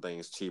got some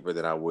things cheaper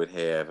than I would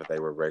have if they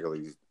were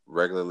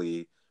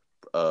regularly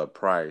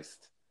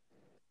priced.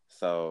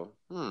 So,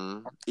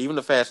 even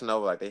the Fashion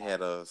Nova, like, they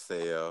had a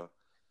sale.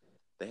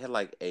 They had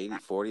like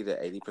 40 to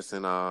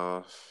 80%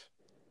 off.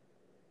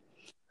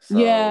 So,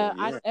 Yeah,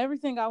 I yeah.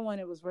 everything I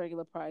wanted was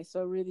regular price.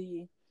 So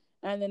really,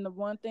 and then the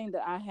one thing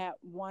that I had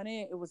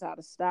wanted, it was out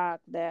of stock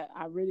that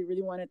I really,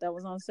 really wanted that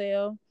was on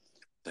sale.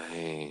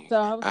 Dang. So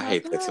I was I like,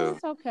 hate that oh, too.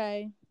 it's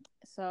okay.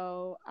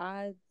 So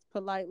I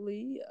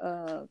politely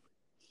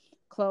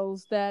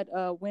closed that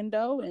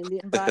window and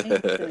didn't buy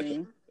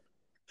anything.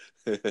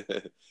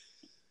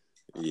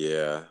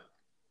 Yeah.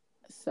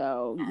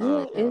 So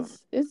yeah, Uh,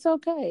 it's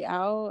okay.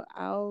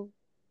 I'll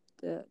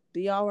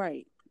be all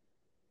right.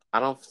 I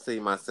don't see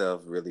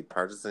myself really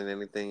purchasing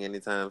anything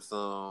anytime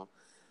soon.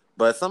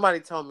 But somebody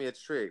told me a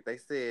trick. They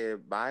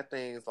said buy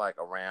things like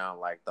around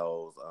like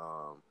those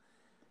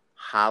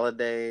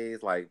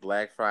holidays, like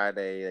Black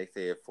Friday. They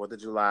said 4th of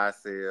July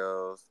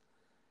sales,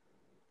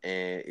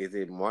 and is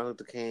it Martin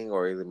Luther King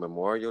or is it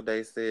Memorial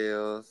Day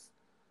sales?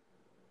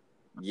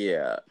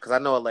 Yeah, because I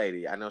know a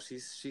lady. I know she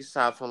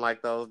shops on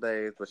like those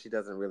days, but she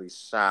doesn't really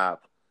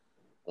shop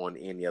on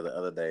any of the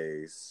other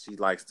days. She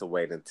likes to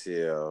wait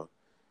until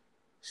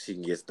she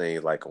can get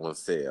things like on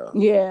sale.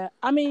 Yeah,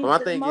 I But mean, my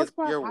for the thing is, most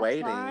part, you're I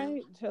waiting.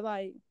 try to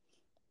like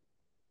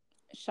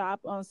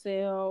shop on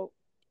sale.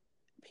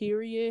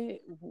 Period.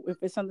 If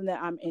it's something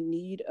that I'm in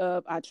need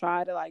of, I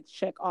try to like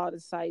check all the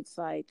sites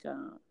like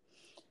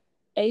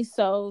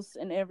ASOS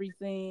and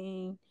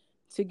everything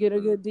to get a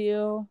Mm, good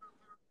deal.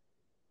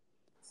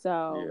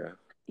 So yeah.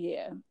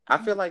 yeah, I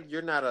feel like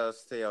you're not a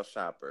sale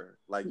shopper.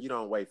 Like, you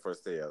don't wait for a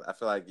sale. I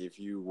feel like if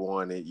you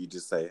want it, you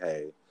just say,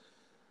 "Hey,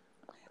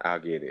 I'll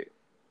get it."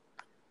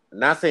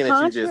 Not saying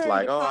that you just contrary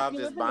like, to "Oh, I'm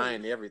popular just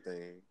buying belief,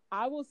 everything,"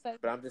 I will say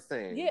but I'm just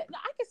saying. yeah,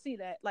 I can see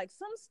that. Like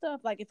some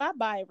stuff, like if I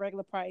buy at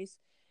regular price,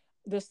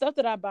 the stuff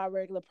that I buy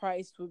regular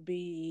price would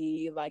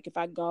be like if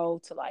I go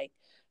to like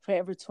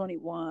Forever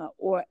 21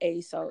 or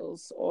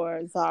ASOS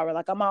or Zara.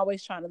 Like I'm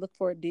always trying to look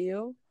for a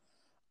deal.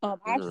 I Hmm.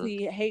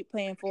 actually hate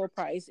paying full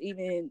price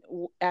even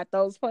at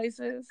those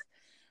places.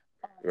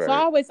 So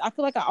Right. I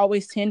feel like I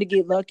always tend to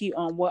get lucky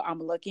on what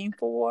I'm looking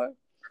for.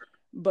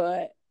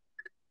 But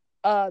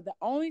the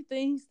only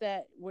things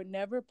that were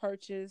never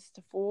purchased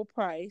full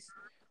price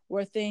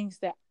were things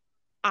that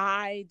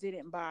I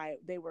didn't buy.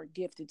 They were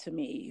gifted to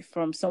me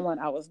from someone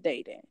I was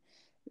dating.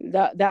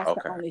 That's the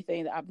Okay. only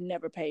thing that I've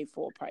never paid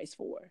full price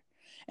for.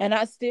 And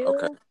I Okay.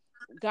 still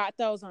got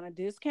those on a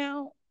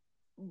discount.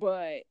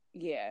 But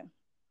yeah,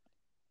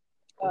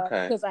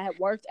 Okay. because I had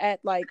worked at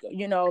like,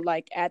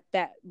 like at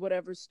that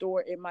whatever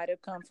store it might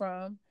have come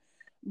from.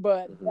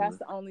 But Hmm. that's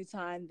the only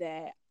time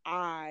that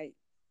I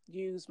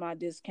used my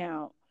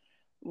discount,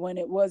 when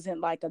it wasn't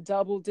like a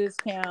double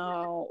discount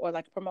or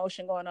like a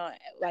promotion going on,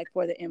 like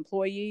for the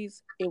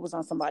employees. It was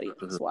on somebody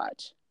Hmm. else's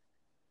watch.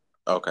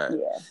 Okay.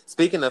 Yeah.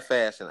 Speaking of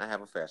fashion, I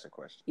have a fashion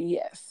question.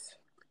 Yes.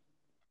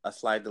 A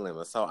slight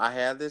dilemma. So I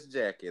have this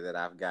jacket that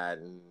I've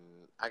gotten.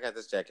 I got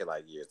this jacket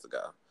like years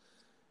ago.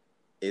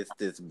 It's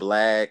this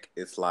black.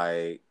 It's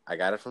like I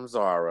got it from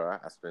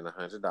Zara. I spent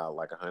 $100,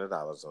 like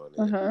 $100 on it.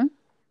 Mm-hmm.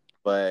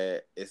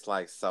 But it's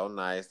like so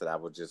nice that I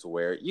would just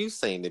wear it. You've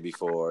seen it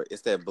before.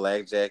 It's that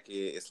black jacket.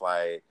 It's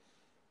like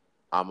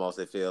almost.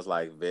 It feels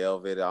like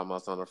velvet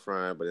almost on the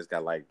front, but it's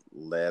got like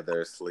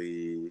leather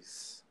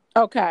sleeves,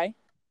 Okay.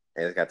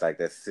 and it's got like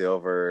that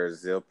silver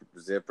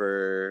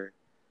zipper.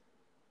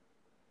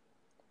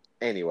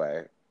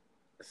 Anyway,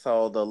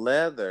 so the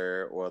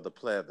leather or the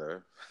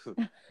pleather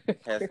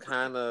has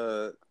kind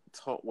of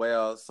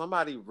well,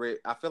 somebody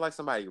ripped. I feel like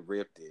somebody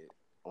ripped it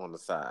on the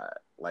side,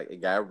 like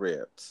it got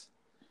ripped,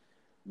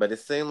 but it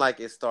seemed like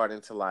it's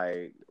starting to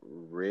like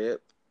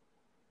rip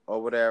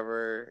or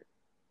whatever.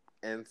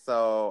 And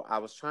so I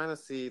was trying to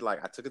see,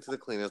 like, I took it to the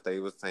cleaners. They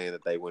were saying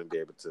that they wouldn't be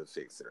able to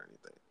fix it or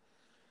anything.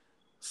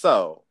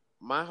 So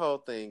my whole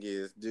thing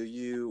is,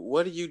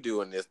 what do you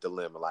do in this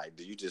dilemma? Like,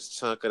 do you just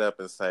chunk it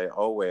up and say,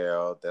 oh,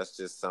 well, that's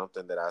just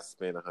something that I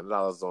spent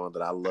 $100 on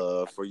that I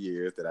love for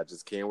years that I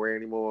just can't wear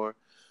anymore?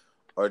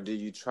 Or do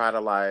you try to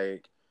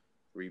like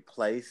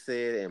replace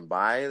it and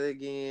buy it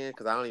again?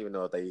 Because I don't even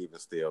know if they even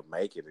still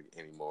make it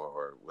anymore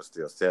or will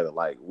still sell it.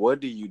 Like, what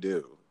do you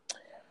do?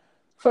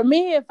 For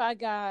me, if I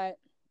got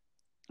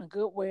a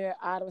good wear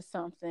out of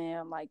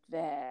something like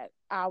that,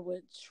 I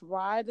would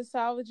try to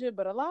salvage it.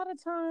 But a lot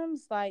of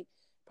times, like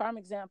prime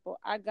example,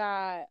 I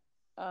got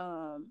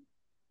um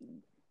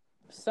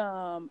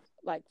some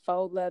like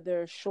faux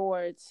leather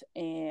shorts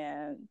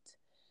and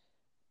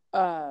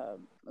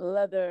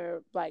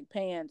leather like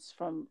pants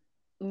from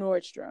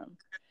Nordstrom.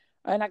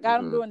 And I got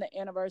them Hmm. during the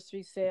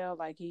anniversary sale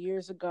like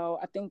years ago.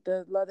 I think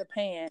the leather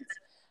pants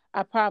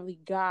I probably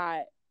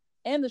got,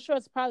 and the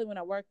shorts probably when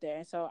I worked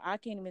there. So I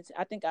can't even.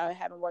 I think I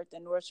haven't worked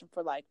at Nordstrom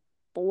for like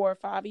 4 or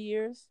 5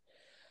 years.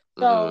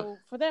 Hmm. So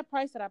for that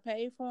price that I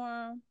paid for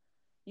them,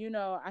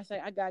 I say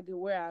I got good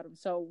wear out of them.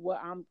 So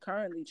what I'm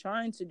currently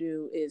trying to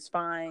do is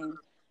find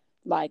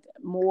like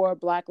more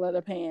black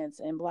leather pants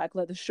and black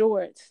leather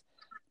shorts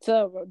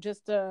to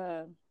just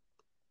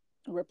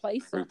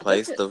replace them.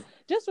 Replace the.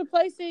 Just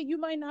replace it. You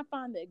might not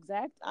find the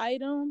exact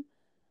item,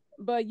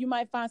 but you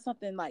might find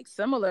something like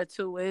similar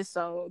to it.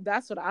 So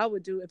that's what I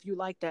would do if you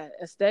like that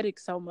aesthetic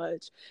so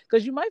much,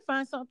 because you might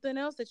find something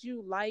else that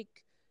you like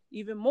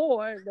even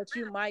more, that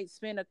you might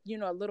spend a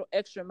little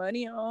extra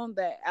money on,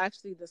 that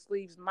actually the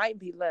sleeves might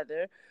be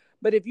leather.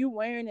 But if you're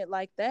wearing it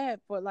like that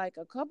for like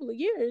a couple of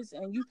years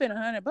and you spend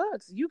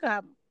 $100, you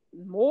got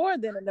more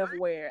than enough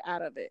wear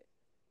out of it.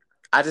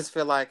 I just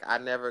feel like I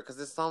never, because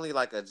it's only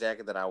like a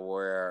jacket that I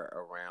wear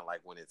around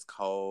like when it's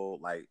cold,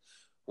 like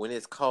when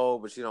it's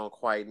cold, but you don't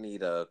quite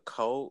need a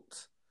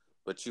coat,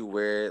 but you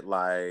wear it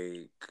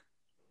like,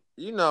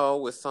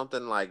 with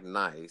something like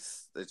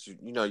nice that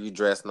you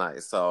dress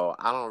nice. So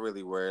I don't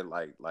really wear it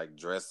like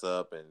dress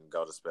up and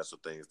go to special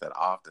things that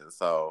often.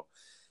 So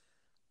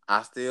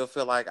I still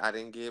feel like I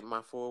didn't get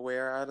my full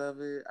wear out of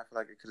it. I feel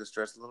like it could have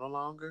stretched a little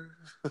longer.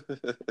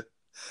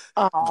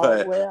 Oh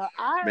But well,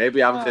 I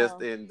maybe I'm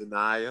just in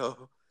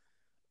denial.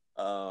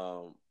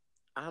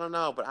 I don't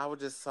know, but I was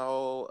just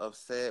so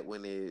upset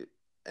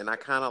and I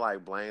kind of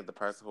like blamed the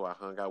person who I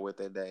hung out with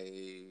that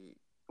day.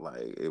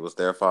 Like it was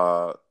their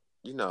fault.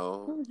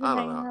 who was you I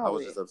don't hanging know. I out was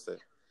with? just upset.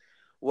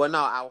 Well, no,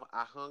 I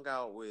hung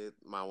out with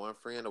my one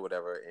friend or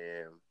whatever,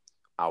 and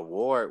I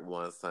wore it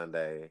one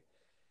Sunday.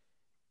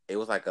 It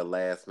was like a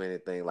last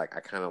minute thing. Like I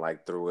kind of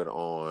like threw it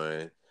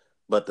on,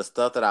 but the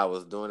stuff that I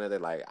was doing at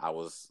it, like I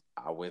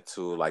went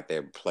to like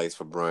that place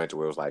for brunch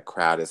where it was like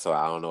crowded. So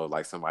I don't know,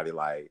 like somebody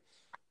like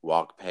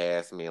walked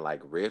past me and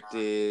like ripped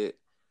it.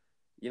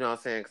 You know what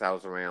I'm saying? Because I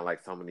was around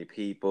like so many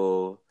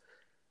people.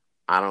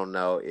 I don't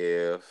know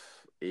if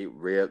it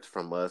ripped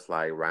from us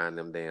like riding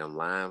them damn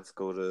lime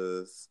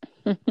scooters.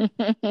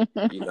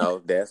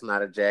 That's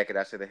not a jacket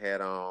I should have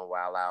had on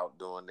while out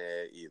doing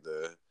that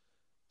either.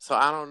 So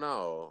I don't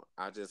know.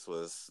 I just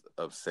was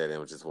upset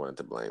and just wanted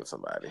to blame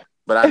somebody,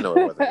 but I know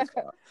it wasn't his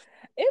fault.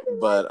 It be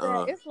like But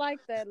that. It's like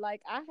that.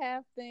 Like I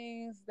have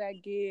things that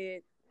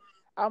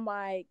I'm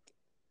like,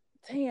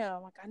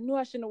 damn, like I knew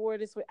I shouldn't have wore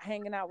this with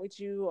hanging out with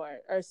you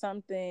or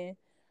something.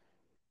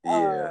 yeah,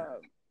 Uh,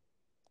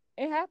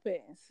 it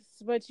happens,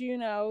 but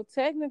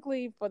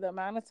technically for the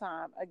amount of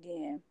time,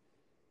 again,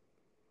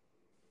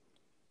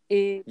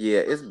 it yeah,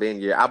 it's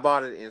been I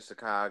bought it in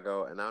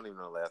Chicago, and I don't even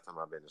know the last time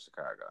I've been to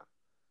Chicago.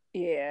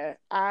 see,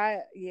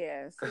 yeah,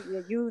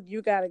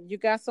 you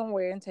got some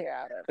wear and tear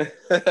out of it.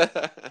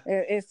 But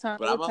It's time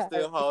to I'm gonna retire.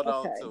 still It's hold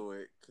on okay. to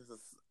it because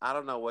I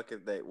don't know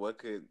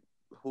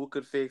who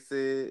could fix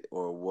it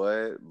or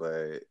what,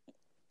 but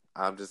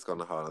I'm just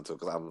gonna hold on to it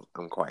because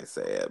I'm quite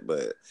sad.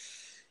 But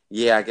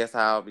Yeah, I guess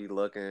I'll be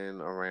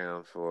looking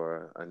around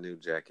for a new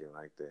jacket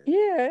like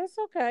Yeah, it's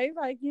okay.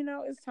 Like,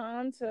 it's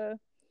time to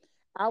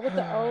out with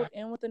the old, that.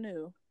 in with the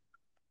new.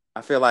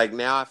 I feel like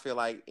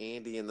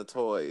Andy and the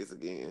toys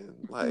again.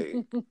 Like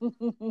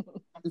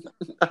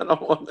I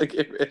don't want to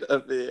get rid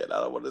of it.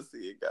 I don't want to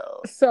see it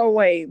go. So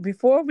wait,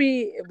 before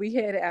we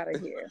head out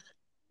of here.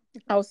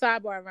 Oh,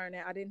 sidebar,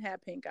 Vernon, I didn't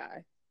have pink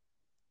eye.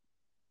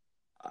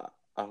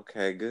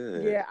 Okay,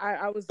 good. Yeah,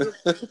 I was just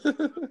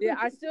yeah,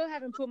 I still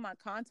haven't put my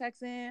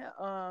contacts in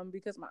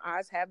because my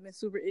eyes have been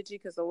super itchy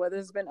because the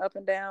weather's been up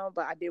and down,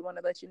 but I did want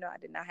to let you know I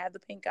did not have the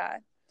pink eye.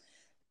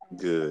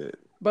 Good.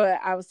 But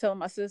I was telling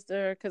my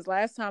sister because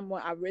last time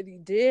when I really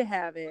did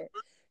have it,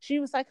 she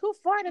was like, "Who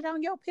farted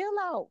on your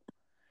pillow?"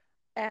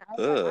 And I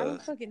was like, "I Ugh.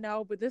 don't fucking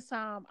know." But this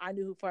time I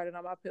knew who farted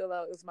on my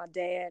pillow. It was my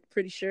dad.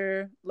 Pretty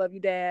sure. Love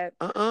you, Dad.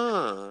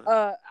 Uh-uh.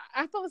 Uh,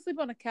 I fell asleep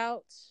on the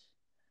couch.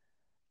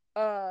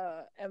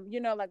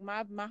 And like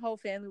my whole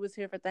family was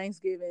here for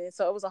Thanksgiving,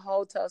 so it was a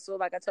whole tussle.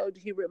 Like I told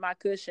you, he ripped my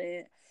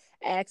cushion,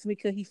 asked me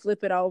could he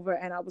flip it over,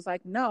 and I was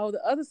like, no,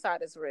 the other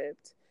side is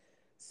ripped.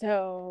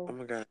 Oh So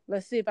my God.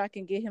 let's see if I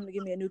can get him to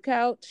give me a new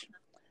couch.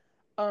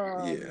 Yeah.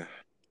 um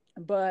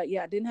but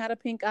yeah, I didn't have a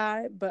pink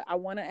eye, but I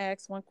want to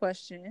ask one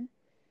question.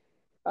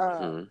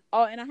 Hmm.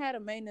 Oh, and I had a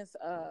maintenance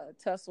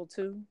tussle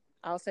too.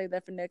 I'll say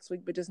that for next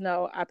week, but just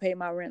know I paid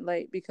my rent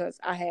late because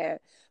I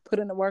had put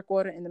in the work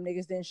order and the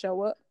niggas didn't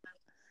show up.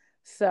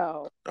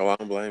 So Oh, I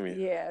don't blame you.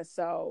 yeah,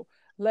 so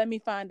let me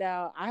find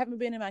out. I haven't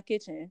been in my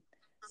kitchen,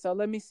 so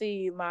let me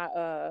see my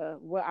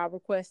what I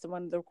requested.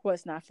 One of the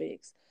requests not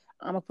fixed.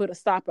 I'm gonna put a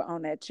stopper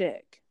on that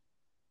check.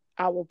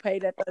 I will pay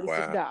that Oh,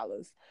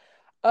 $36.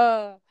 wow.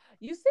 Uh,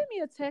 you sent me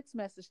a text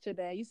message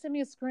today. You sent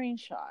me a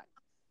screenshot.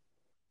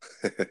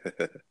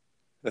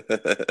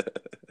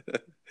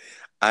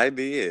 I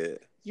did.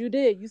 You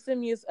did. You sent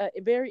me a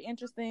very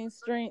interesting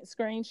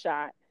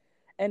screenshot,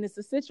 and it's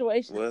a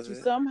situation that Was you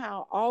it?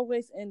 somehow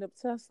always end up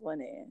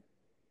tussling in.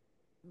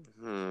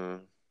 Hmm.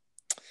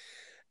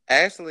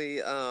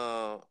 Actually,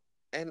 actually,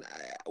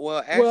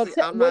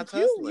 I'm not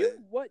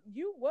tussling, What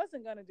you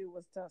wasn't gonna do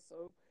was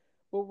tussle,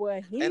 but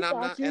what he and I'm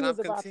thought not, you and was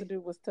about to do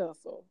was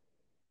tussle.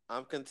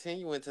 I'm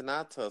continuing to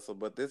not tussle,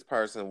 but this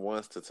person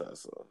wants to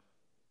tussle.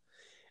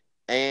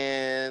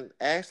 And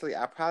actually,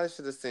 I probably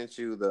should have sent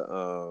you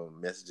the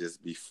messages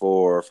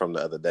before from the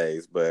other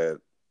days, but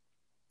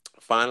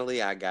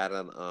finally, I got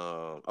an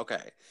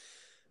okay.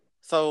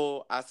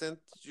 So I sent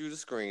you the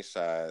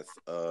screenshots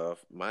of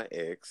my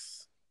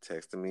ex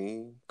texting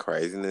me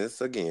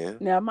craziness again.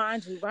 Now,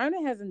 mind you,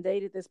 Vernon hasn't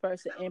dated this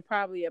person in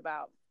probably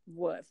about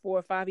what 4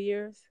 or 5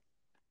 years.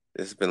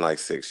 It's been like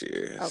 6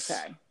 years.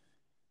 Okay.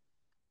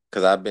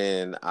 Cause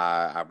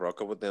I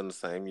broke up with them the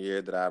same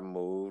year that I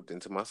moved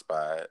into my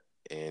spot,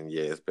 and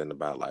yeah, it's been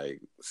about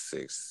like So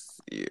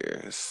 6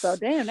 years.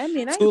 damn, that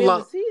mean I ain't Too been with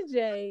long.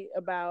 CJ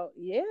about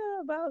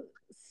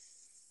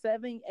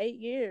 7, 8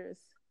 years.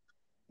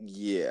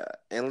 Yeah,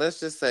 and let's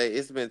just say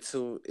it's been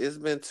too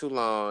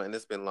long, and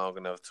it's been long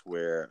enough to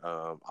where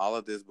all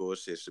of this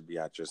bullshit should be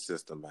out your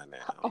system by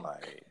now.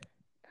 Okay.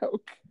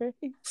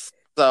 Okay.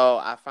 So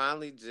I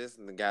finally just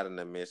got an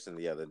admission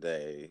the other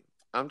day.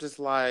 I'm just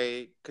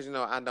like, cause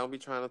I don't be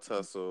trying to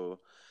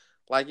tussle.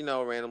 Like,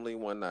 randomly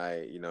one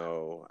night,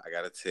 I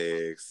got a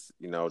text,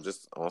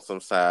 just on some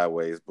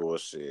sideways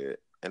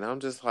bullshit. And I'm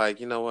just like,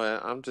 you know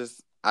what?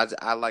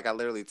 I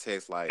literally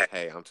text like,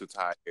 hey, I'm too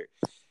tired.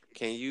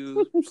 Can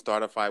you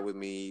start a fight with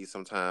me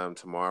sometime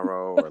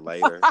tomorrow or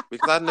later?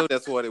 Because I knew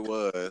that's what it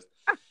was.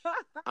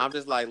 I'm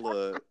just like,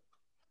 look,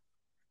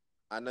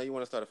 I know you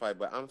want to start a fight,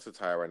 but I'm too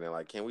tired right now.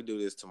 Like, can we do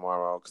this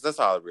tomorrow? Because that's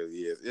all it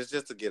really is. It's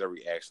just to get a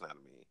reaction out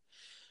of me.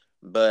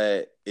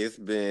 But it's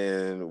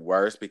been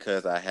worse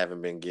because I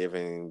haven't been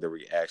giving the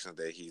reactions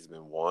that he's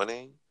been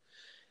wanting.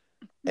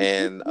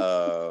 And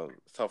so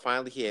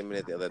finally he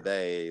admitted the other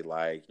day,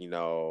 like,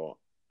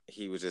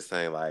 he was just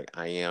saying, like,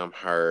 I am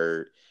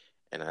hurt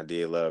and I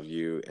did love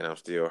you and I'm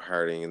still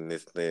hurting and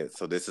this.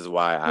 So this is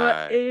why But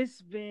I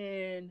it's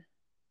been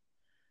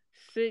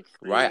six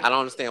right. years. I don't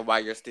understand why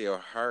you're still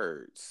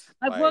hurt.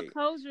 Like, what Like,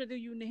 closure do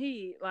you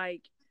need?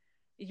 Like,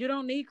 you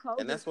don't need and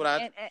closure. that's what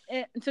I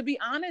And to be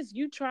honest,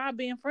 you tried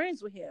being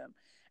friends with him,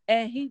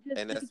 and he just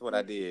and that's didn't what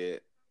I see it.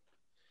 did.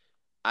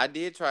 I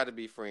did try to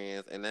be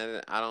friends, and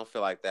then I don't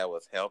feel like that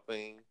was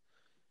helping.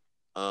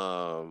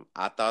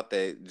 I thought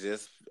that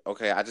just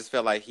okay. I just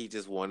felt like he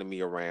just wanted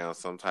me around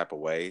some type of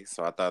way.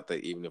 So I thought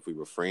that even if we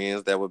were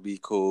friends, that would be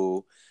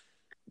cool.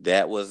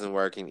 That wasn't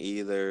working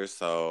either.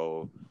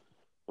 So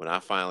when I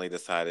finally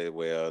decided,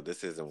 well,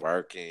 this isn't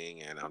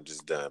working, and I'm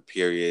just done.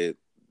 Period.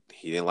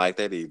 He didn't like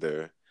that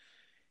either,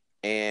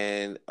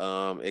 and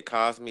it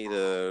caused me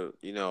to,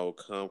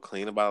 come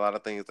clean about a lot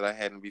of things that I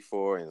hadn't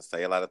before, and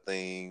say a lot of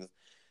things,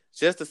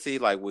 just to see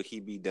like would he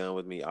be done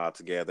with me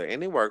altogether.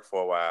 And it worked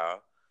for a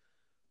while.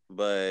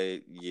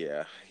 But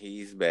yeah,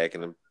 he's back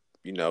in the,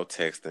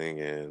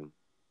 texting, and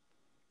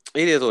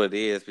it is what it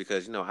is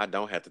because I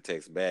don't have to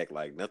text back.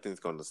 Like nothing's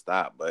going to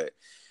stop. But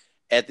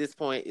at this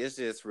point, it's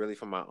just really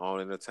for my own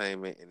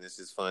entertainment, and it's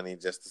just funny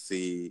just to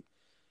see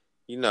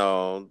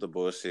the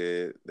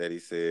bullshit that he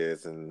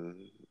says and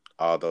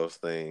all those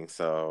things.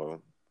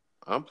 So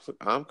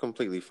I'm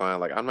completely fine.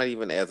 Like I'm not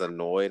even as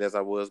annoyed as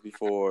I was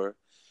before.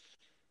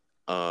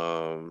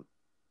 Um,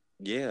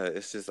 yeah,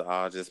 it's just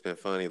all just been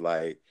funny.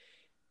 Like,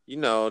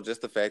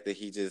 just the fact that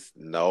he just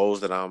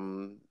knows that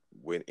I'm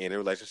in a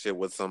relationship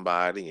with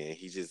somebody and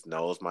he just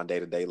knows my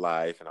day-to-day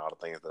life and all the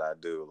things that I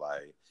do.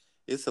 Like,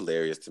 it's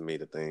hilarious to me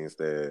the things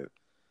that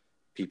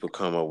people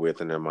come up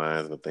with in their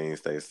minds and the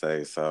things they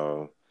say.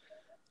 So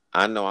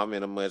I know I'm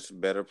in a much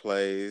better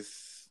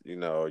place.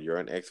 You're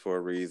an ex for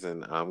a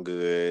reason. I'm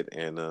good.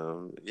 And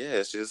yeah,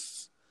 it's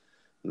just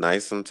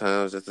nice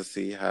sometimes just to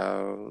see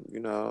how,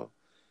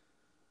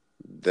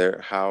 they're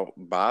how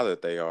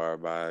bothered they are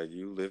by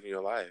you living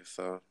your life.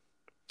 So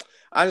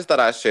I just thought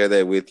I'd share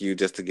that with you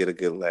just to get a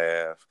good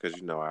laugh because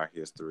you know our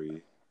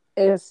history.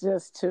 It's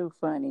just too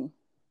funny.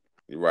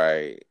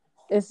 Right.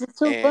 It's just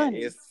too And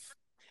funny.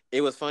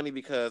 it was funny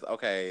because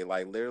okay,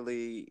 like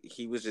literally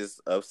he was just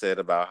upset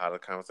about how the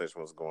conversation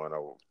was going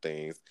over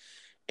things.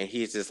 And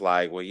he's just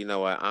like, well, you know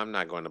what? I'm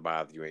not going to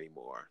bother you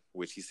anymore,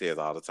 which he says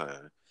all the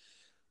time.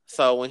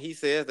 So when he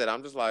says that,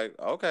 I'm just like,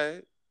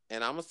 okay.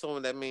 And I'm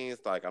assuming that means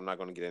like I'm not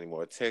going to get any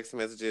more text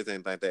messages,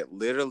 anything like that.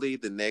 Literally,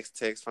 the next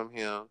text from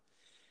him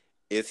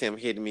is him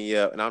hitting me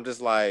up, and I'm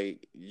just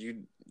like,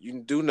 you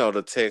do know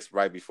the text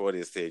right before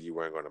this said you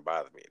weren't going to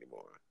bother me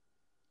anymore.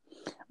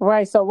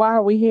 Right. So why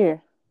are we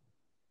here?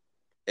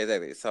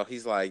 Exactly. So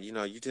he's like,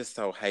 you just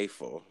so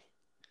hateful,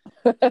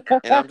 and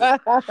I'm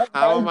just,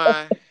 how am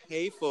I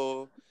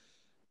hateful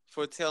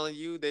for telling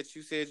you that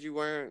you said you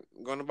weren't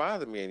going to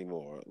bother me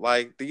anymore?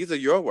 Like these are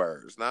your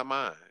words, not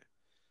mine.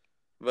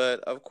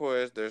 But of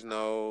course, there's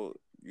no,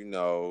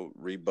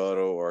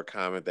 rebuttal or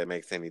comment that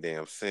makes any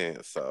damn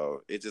sense.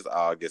 So it just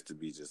all gets to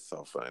be just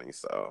so funny.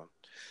 So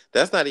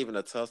that's not even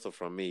a tussle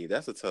from me.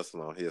 That's a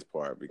tussle on his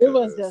part It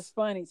was because just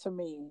funny to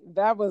me.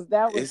 That was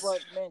it's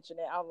what mentioned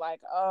it. I'm like,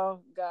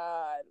 oh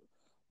God,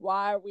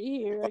 why are we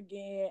here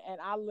again?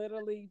 And I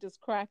literally just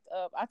cracked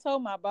up. I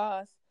told my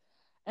boss,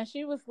 and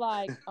she was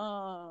like,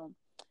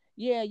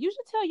 yeah, you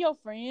should tell your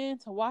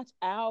friend to watch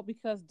out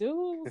because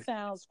dude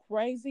sounds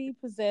crazy,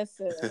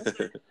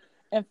 possessive,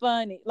 and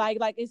funny. Like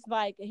it's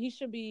like he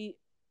should be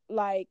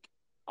like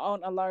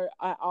on alert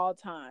at all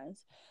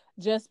times,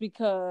 just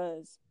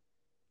because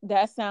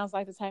that sounds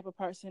like the type of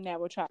person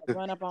that would try to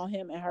run up on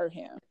him and hurt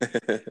him.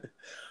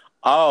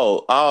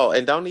 oh,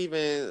 and don't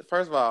even.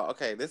 First of all,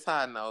 okay, this is how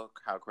I know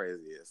how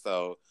crazy it is.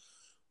 So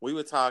we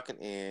were talking,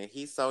 and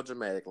he's so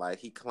dramatic. Like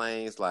he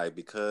claims, like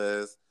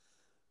because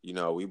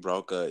we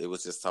broke up. It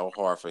was just so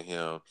hard for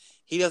him.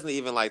 He doesn't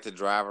even like to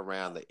drive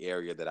around the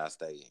area that I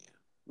stay in,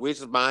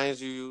 which,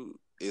 mind you,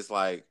 is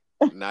like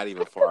not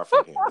even far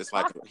from him. It's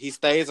like he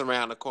stays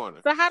around the corner.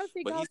 So how does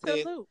he But go he to the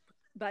said loop?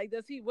 Like,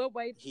 does he? What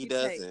way does he he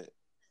take? doesn't.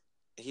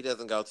 He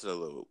doesn't go to the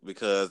loop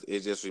because it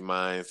just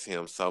reminds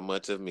him so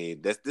much of me.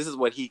 This is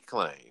what he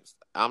claims.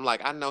 I'm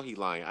like, I know he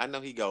lying. I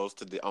know he goes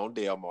to the on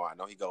Delmar. I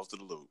know he goes to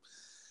the loop.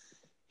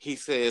 He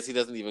says he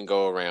doesn't even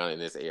go around in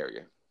this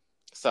area.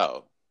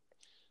 So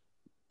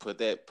put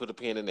a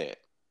pin in that.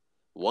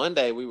 One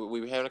day we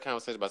were having a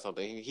conversation about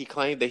something. He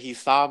claimed that he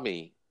saw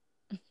me.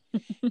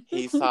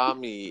 He saw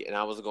me and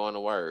I was going to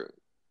work.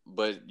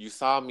 But you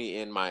saw me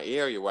in my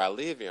area where I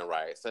live in,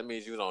 right? So that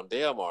means you was on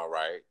Delmar,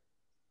 right?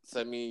 So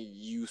that means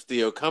you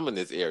still come in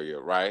this area,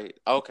 right?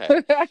 Okay.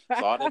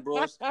 So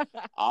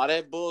all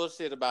that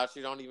bullshit about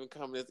you don't even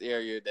come in this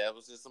area, that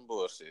was just some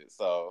bullshit.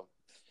 So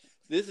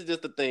this is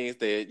just the things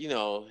that,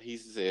 he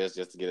says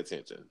just to get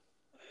attention.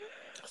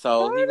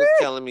 So he was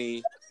telling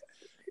me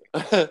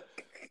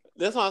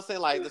that's what I'm saying.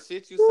 Like the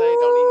shit you say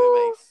don't even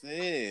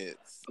make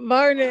sense.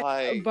 Burning,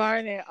 Like,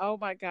 burning. Oh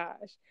my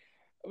gosh.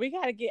 We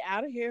gotta get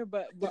out of here,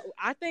 but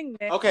I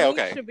think next okay, week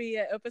okay, should be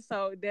an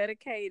episode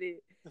dedicated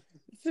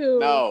to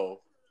no,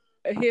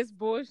 his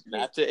bullshit.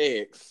 not your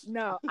ex.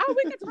 No. Oh,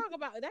 we can talk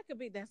about that. Could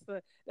be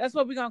that's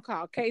what we're gonna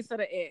call case of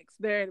the X.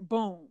 There,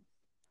 boom.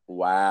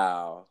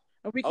 Wow.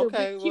 And we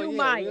Okay, well, cue yeah, we'll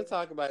Maya.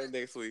 talk about it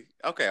next week.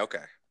 Okay,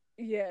 okay.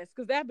 Yes,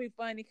 because that'd be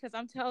funny. Because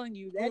I'm telling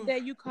you, that day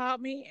you called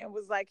me and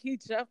was like he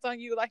jumped on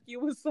you like you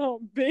was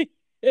some big.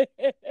 I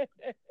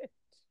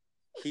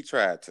He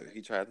tried to.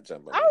 He tried to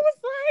jump on me. was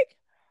like,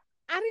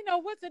 I didn't know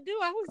what to do.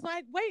 I was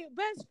like, wait,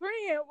 best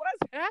friend,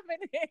 what's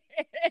happening?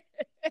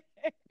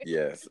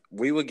 Yes,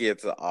 we will get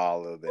to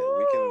all of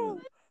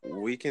that.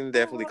 We can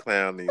definitely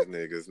clown these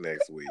niggas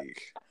next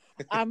week.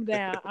 I'm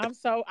down. I'm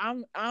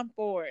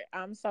for it.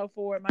 I'm so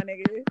for it, my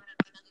nigga. Yes.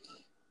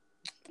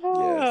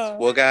 Oh.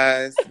 Well,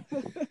 guys,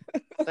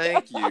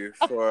 thank you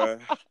for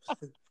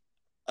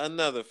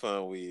another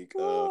fun week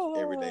of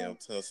Everyday Oh. I'm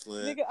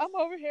Tussling. Nigga, I'm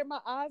over here. My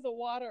eyes are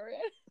watering.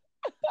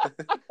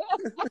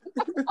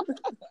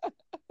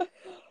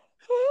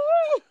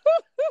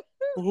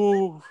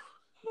 Ooh,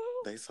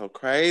 they so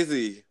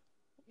crazy.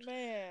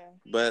 Man.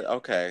 But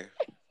okay.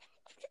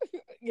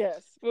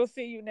 Yes. We'll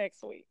see you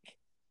next week.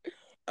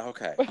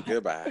 Okay.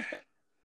 Goodbye.